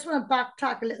I just want to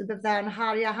backtrack a little bit there on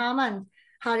Harriet Hammond,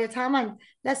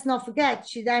 let's not forget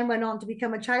she then went on to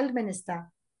become a child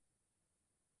minister.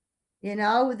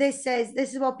 This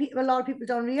is what a lot of people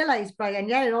don't realize, Brian.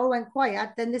 Yeah, it all went quiet.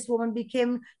 Then this woman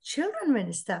became children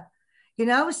minister.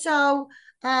 So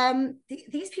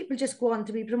these people just go on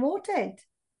to be promoted.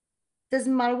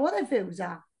 Doesn't matter what their views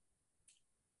are.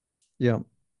 Yeah.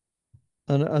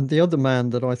 And the other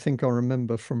man that I think I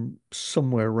remember from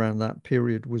somewhere around that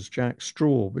period was Jack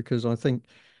Straw, because I think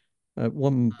At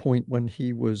one point when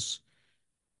he was,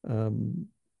 um,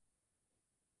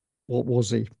 what was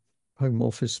he? Home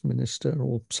Office Minister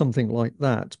or something like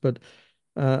that. But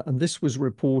and this was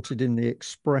reported in the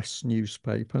Express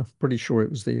newspaper. Pretty sure it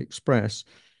was the Express.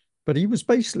 But he was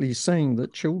basically saying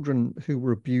that children who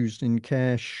were abused in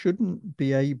care shouldn't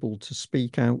be able to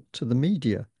speak out to the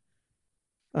media.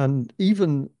 And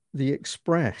even the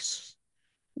Express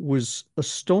was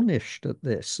astonished at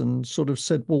this and sort of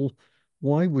said, well,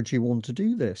 why would you want to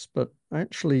do this? But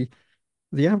actually,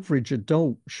 the average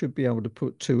adult should be able to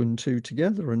put two and two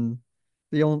together. And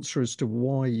the answer as to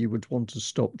why you would want to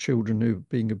stop children who are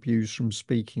being abused from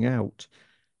speaking out,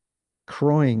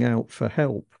 crying out for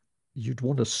help, you'd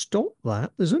want to stop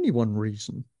that. There's only one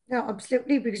reason. Yeah,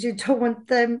 absolutely, because you don't want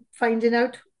them finding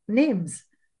out names.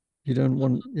 You don't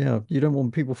want, yeah, you don't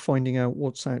want people finding out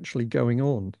what's actually going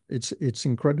on. It's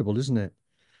incredible, isn't it?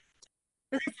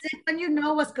 But it's when you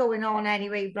know what's going on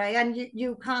anyway, Brian,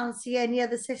 you can't see any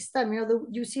other system.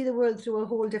 You see the world through a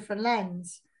whole different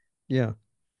lens. Yeah.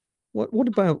 What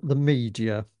about the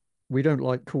media? We don't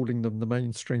like calling them the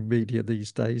mainstream media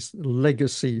these days.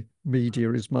 Legacy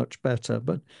media is much better,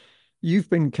 but you've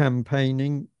been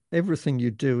campaigning. Everything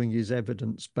you're doing is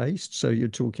evidence-based. So you're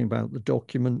talking about the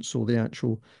documents or the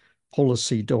actual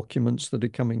policy documents that are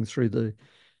coming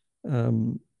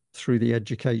um, through the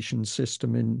education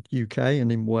system in UK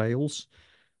and in Wales.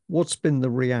 What's been the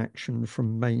reaction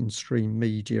from mainstream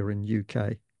media in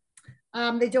UK?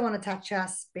 They don't want to touch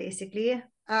us, basically.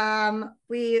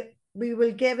 We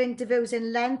will give interviews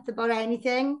in length about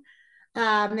anything.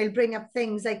 They'll bring up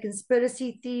things like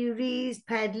conspiracy theories,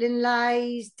 peddling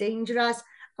lies, dangerous,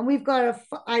 and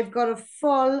I've got a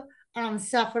full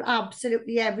answer for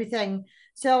absolutely everything.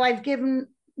 So I've given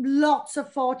lots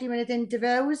of 40-minute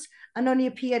interviews and only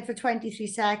appeared for 23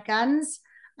 seconds.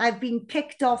 I've been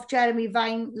kicked off Jeremy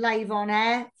Vine live on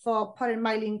air for putting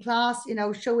Miley in class,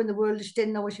 showing the world she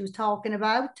didn't know what she was talking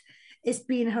about. It's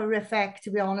been horrific, to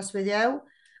be honest with you.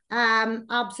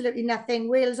 Absolutely nothing.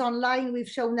 Wales Online, we've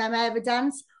shown them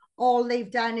evidence. All they've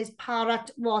done is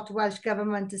parrot what Welsh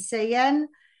government is saying.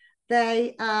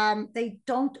 They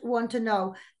don't want to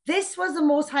know. This was the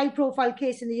most high profile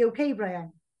case in the UK,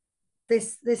 Brian.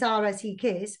 This RSE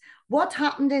case. What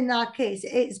happened in that case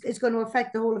is going to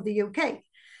affect the whole of the UK.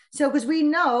 So, because we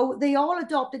know they all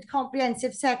adopted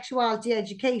comprehensive sexuality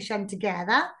education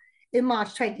together in March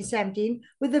 2017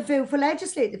 with a view for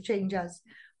legislative changes.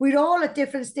 We're all at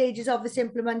different stages of this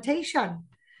implementation.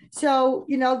 So,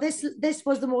 this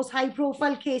was the most high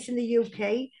profile case in the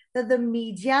UK that the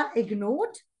media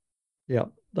ignored. Yeah,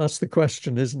 that's the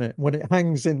question, isn't it? When it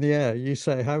hangs in the air, you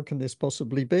say, how can this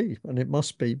possibly be? And it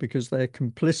must be because they're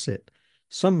complicit.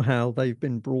 Somehow they've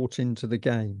been brought into the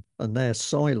game, and their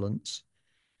silence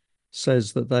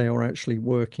says that they are actually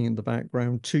working in the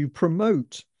background to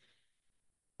promote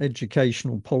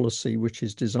educational policy which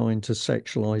is designed to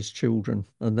sexualize children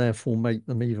and therefore make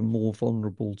them even more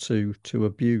vulnerable to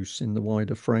abuse in the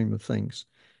wider frame of things.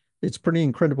 It's pretty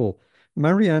incredible.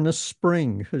 Mariana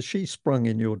Spring, has she sprung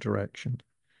in your direction?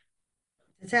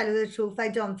 To tell you the truth, I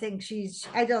don't think she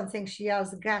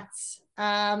has the guts.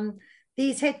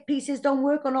 These hit pieces don't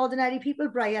work on ordinary people,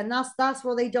 Brian. That's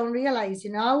what they don't realize.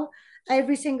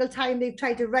 Every single time they've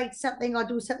tried to write something or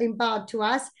do something bad to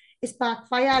us, it's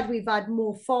backfired. We've had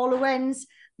more followings.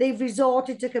 They've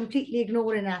resorted to completely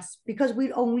ignoring us because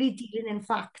we're only dealing in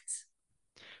facts.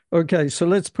 Okay, so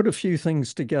let's put a few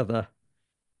things together.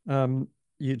 Um,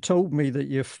 you told me that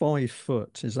you're 5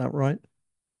 foot, is that right?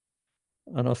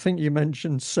 And I think you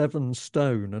mentioned 7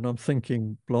 stone, and I'm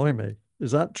thinking, blimey,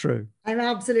 is that true? I'm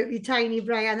absolutely tiny,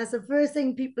 Brian. That's the first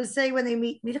thing people say when they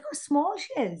meet me. Look how small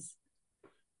she is.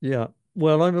 Yeah.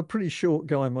 Well, I'm a pretty short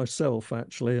guy myself,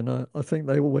 actually, and I think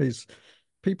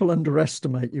people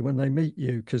underestimate you when they meet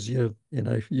you because you're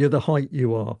the height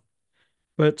you are.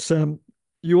 But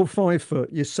you're 5 foot,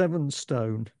 you're 7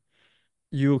 stone,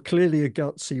 you're clearly a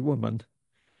gutsy woman.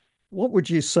 What would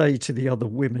you say to the other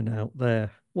women out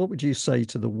there? What would you say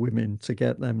to the women to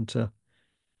get them to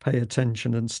pay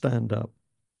attention and stand up?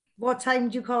 What time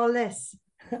do you call this?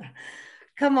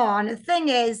 Come on. The thing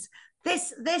is,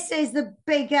 this is the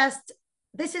biggest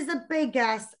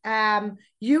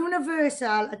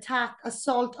universal attack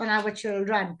assault on our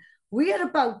children. We are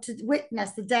about to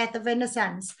witness the death of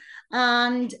innocence,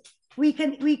 and we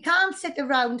can't sit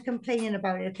around complaining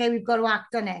about it. Okay, we've got to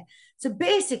act on it. So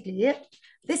basically,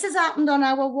 this has happened on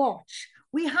our watch.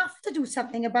 We have to do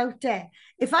something about it.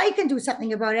 If I can do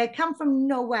something about it, I come from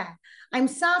nowhere. I'm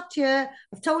sat here.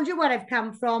 I've told you where I've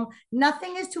come from.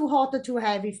 Nothing is too hot or too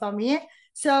heavy for me.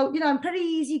 So, I'm a pretty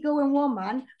easygoing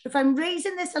woman. If I'm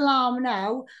raising this alarm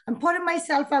now, I'm putting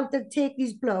myself out there to take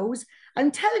these blows.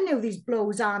 I'm telling you these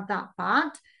blows aren't that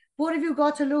bad. What have you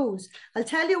got to lose? I'll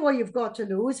tell you what you've got to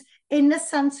lose: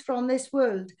 innocence from this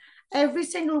world. Every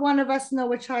single one of us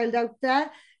know a child out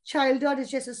there. Childhood is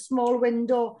just a small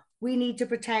window. We need to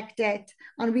protect it,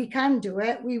 and we can do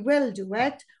it. We will do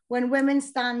it. When women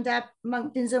stand up,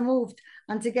 mountains are moved,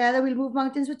 and together we'll move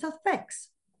mountains with toothpicks.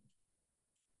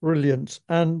 Brilliant.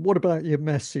 And what about your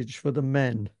message for the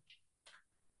men?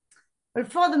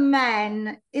 But for the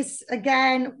men, it's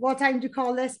again, what time do you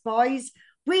call this, boys?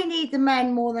 We need the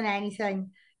men more than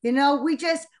anything. We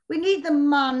need the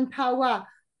manpower.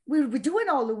 We're doing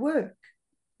all the work.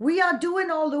 We are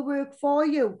doing all the work for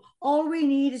you. All we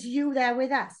need is you there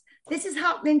with us. This is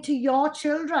happening to your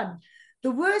children.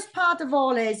 The worst part of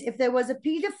all is if there was a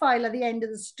paedophile at the end of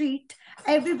the street,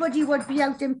 everybody would be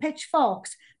out in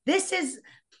pitchforks. This is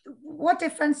what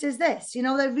difference is this?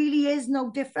 There really is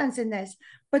no difference in this.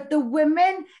 But the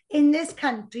women in this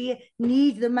country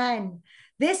need the men.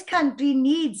 This country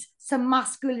needs some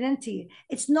masculinity.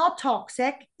 It's not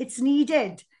toxic, it's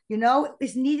needed.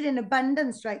 It's needed in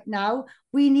abundance right now.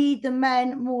 We need the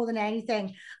men more than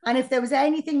anything. And if there was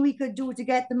anything we could do to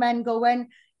get the men going,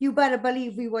 you better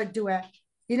believe we would do it.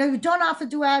 You don't have to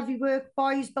do every work,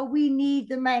 boys, but we need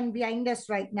the men behind us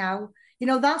right now.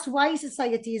 That's why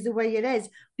society is the way it is,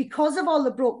 because of all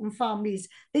the broken families.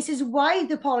 This is why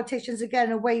the politicians are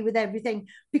getting away with everything,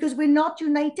 because we're not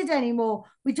united anymore.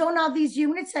 We don't have these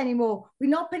units anymore.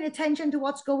 We're not paying attention to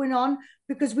what's going on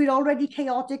because we're already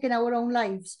chaotic in our own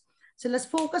lives. So let's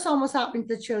focus on what's happening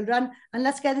to the children and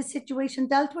let's get the situation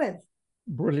dealt with.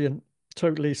 Brilliant.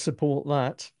 Totally support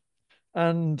that.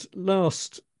 And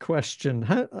last question,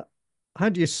 how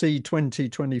do you see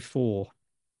 2024?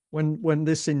 When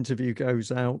this interview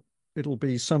goes out, it'll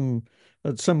be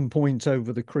at some point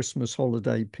over the Christmas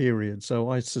holiday period. So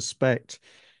I suspect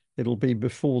it'll be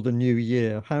before the new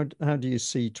year. How do you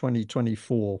see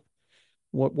 2024?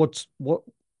 What's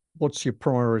your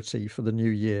priority for the new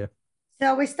year?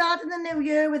 So we're starting the new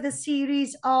year with a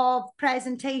series of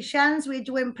presentations. We're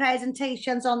doing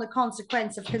presentations on the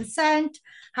consequence of consent,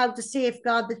 how to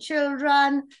safeguard the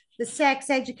children, the sex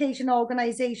education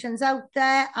organisations out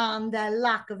there and their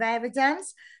lack of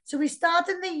evidence. So we're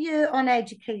starting the year on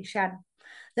education.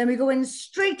 Then we're going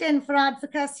straight in for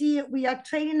advocacy. We are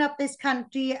training up this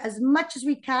country as much as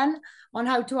we can on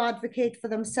how to advocate for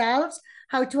themselves,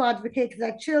 how to advocate for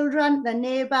their children, their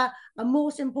neighbour, and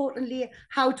most importantly,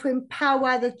 how to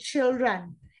empower the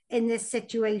children in this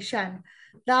situation.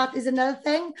 That is another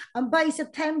thing. And by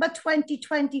September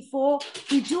 2024,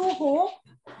 we do hope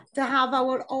to have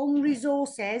our own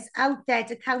resources out there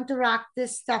to counteract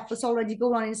this stuff that's already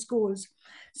going on in schools.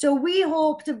 So we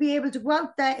hope to be able to go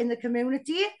out there in the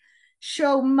community,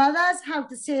 show mothers how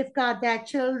to safeguard their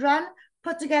children,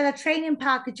 put together training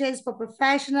packages for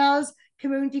professionals,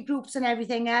 community groups and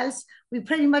everything else. We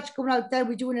pretty much going out there,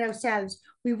 we're doing it ourselves.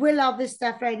 We will have this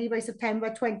stuff ready by September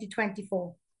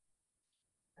 2024.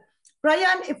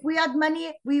 Brian, if we had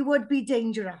money, we would be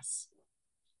dangerous.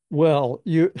 Well,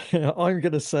 I'm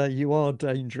going to say you are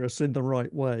dangerous in the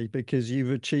right way because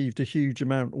you've achieved a huge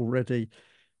amount already.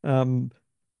 Um,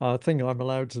 I think I'm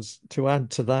allowed to add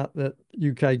to that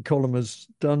UK Column has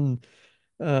done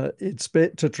its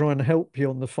bit to try and help you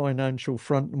on the financial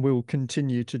front, and we'll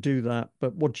continue to do that.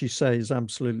 But what you say is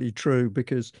absolutely true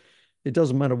because it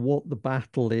doesn't matter what the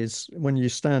battle is. When you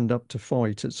stand up to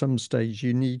fight, at some stage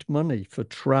you need money for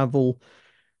travel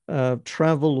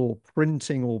or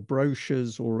printing or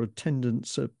brochures or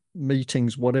attendance at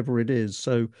meetings, whatever it is.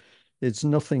 So it's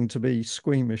nothing to be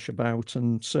squeamish about.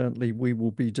 And certainly we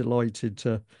will be delighted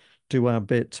to do our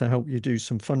bit to help you do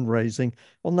some fundraising.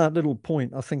 On that little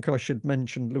point, I think I should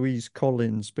mention Louise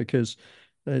Collins because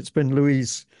it's been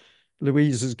Louise.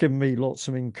 Louise has given me lots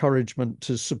of encouragement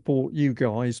to support you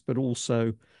guys, but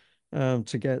also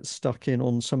to get stuck in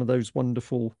on some of those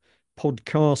wonderful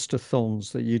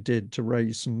podcast-a-thons that you did to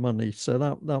raise some money. So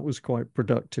that was quite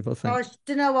productive, I think. Oh,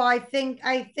 you know what? I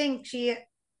think she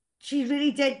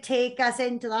really did take us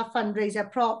into that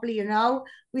fundraiser properly.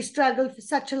 We struggled for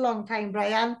such a long time,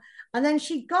 Brian, and then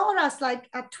she got us like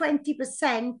at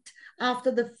 20% after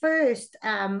the first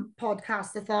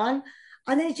podcast-a-thon,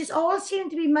 and then it just all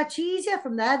seemed to be much easier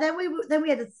from there. Then we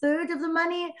had a third of the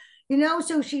money,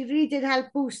 so she really did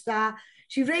help boost that.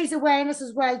 She raised awareness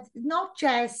as well, not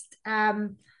just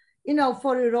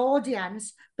for her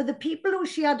audience, but the people who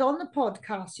she had on the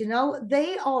podcast,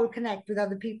 they all connect with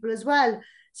other people as well.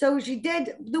 So she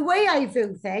did, the way I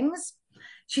view things,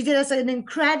 she did us an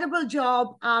incredible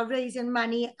job raising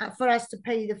money for us to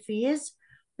pay the fees.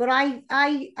 But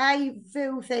I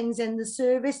view things in the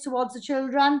service towards the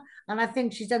children, and I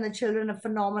think she's done the children a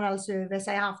phenomenal service.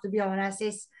 I have to be honest.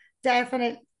 It's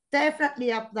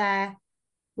definitely up there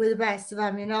with the best of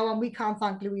them, and we can't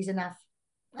thank Louise enough.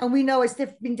 And we know it's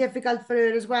been difficult for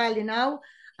her as well.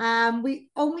 We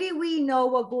know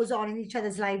what goes on in each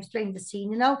other's lives playing the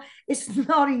scene. It's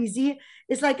not easy.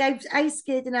 It's like ice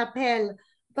skating uphill,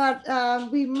 but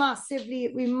we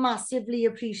massively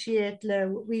appreciate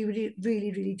Lou. We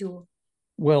really, really do.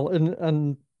 Well,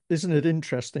 and isn't it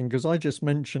interesting? Because I just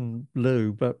mentioned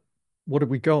Lou, but what have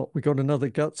we got? We got another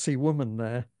gutsy woman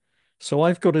there. So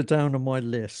I've got her down on my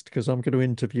list because I'm going to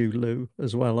interview Lou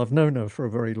as well. I've known her for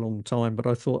a very long time, but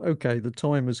I thought, okay, the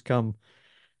time has come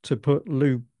to put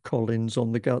Lou Collins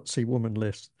on the gutsy woman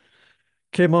list.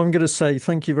 Kim, I'm going to say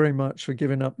thank you very much for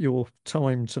giving up your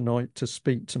time tonight to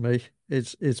speak to me.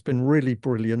 It's been really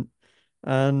brilliant.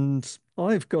 And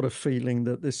I've got a feeling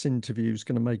that this interview is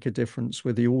going to make a difference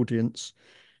with the audience,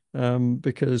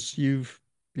 because you've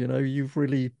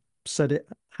really said it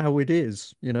how it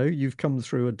is. You've come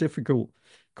through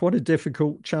quite a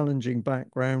difficult, challenging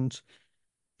background.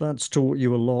 That's taught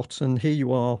you a lot. And here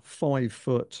you are, 5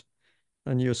 foot,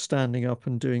 and you're standing up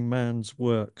and doing man's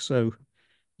work. So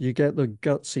you get the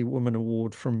Gutsy Woman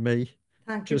Award from me.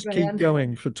 Thank you, Just keep Brian.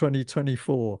 going for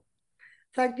 2024.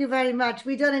 Thank you very much.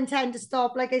 We don't intend to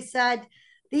stop. Like I said,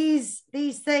 these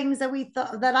things that we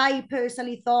thought that I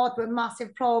personally thought were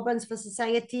massive problems for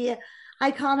society,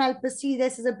 I can't help but see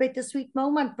this as a bittersweet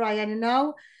moment, Brian.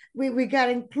 We're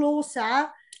getting closer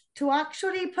to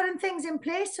actually putting things in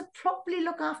place to properly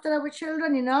look after our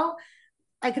children.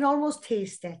 I can almost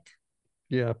taste it.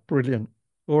 Yeah, brilliant.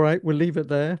 All right, we'll leave it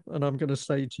there. And I'm going to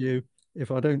say to you, if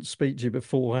I don't speak to you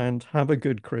beforehand, have a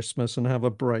good Christmas and have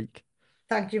a break.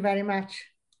 Thank you very much.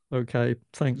 Okay,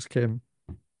 thanks, Kim.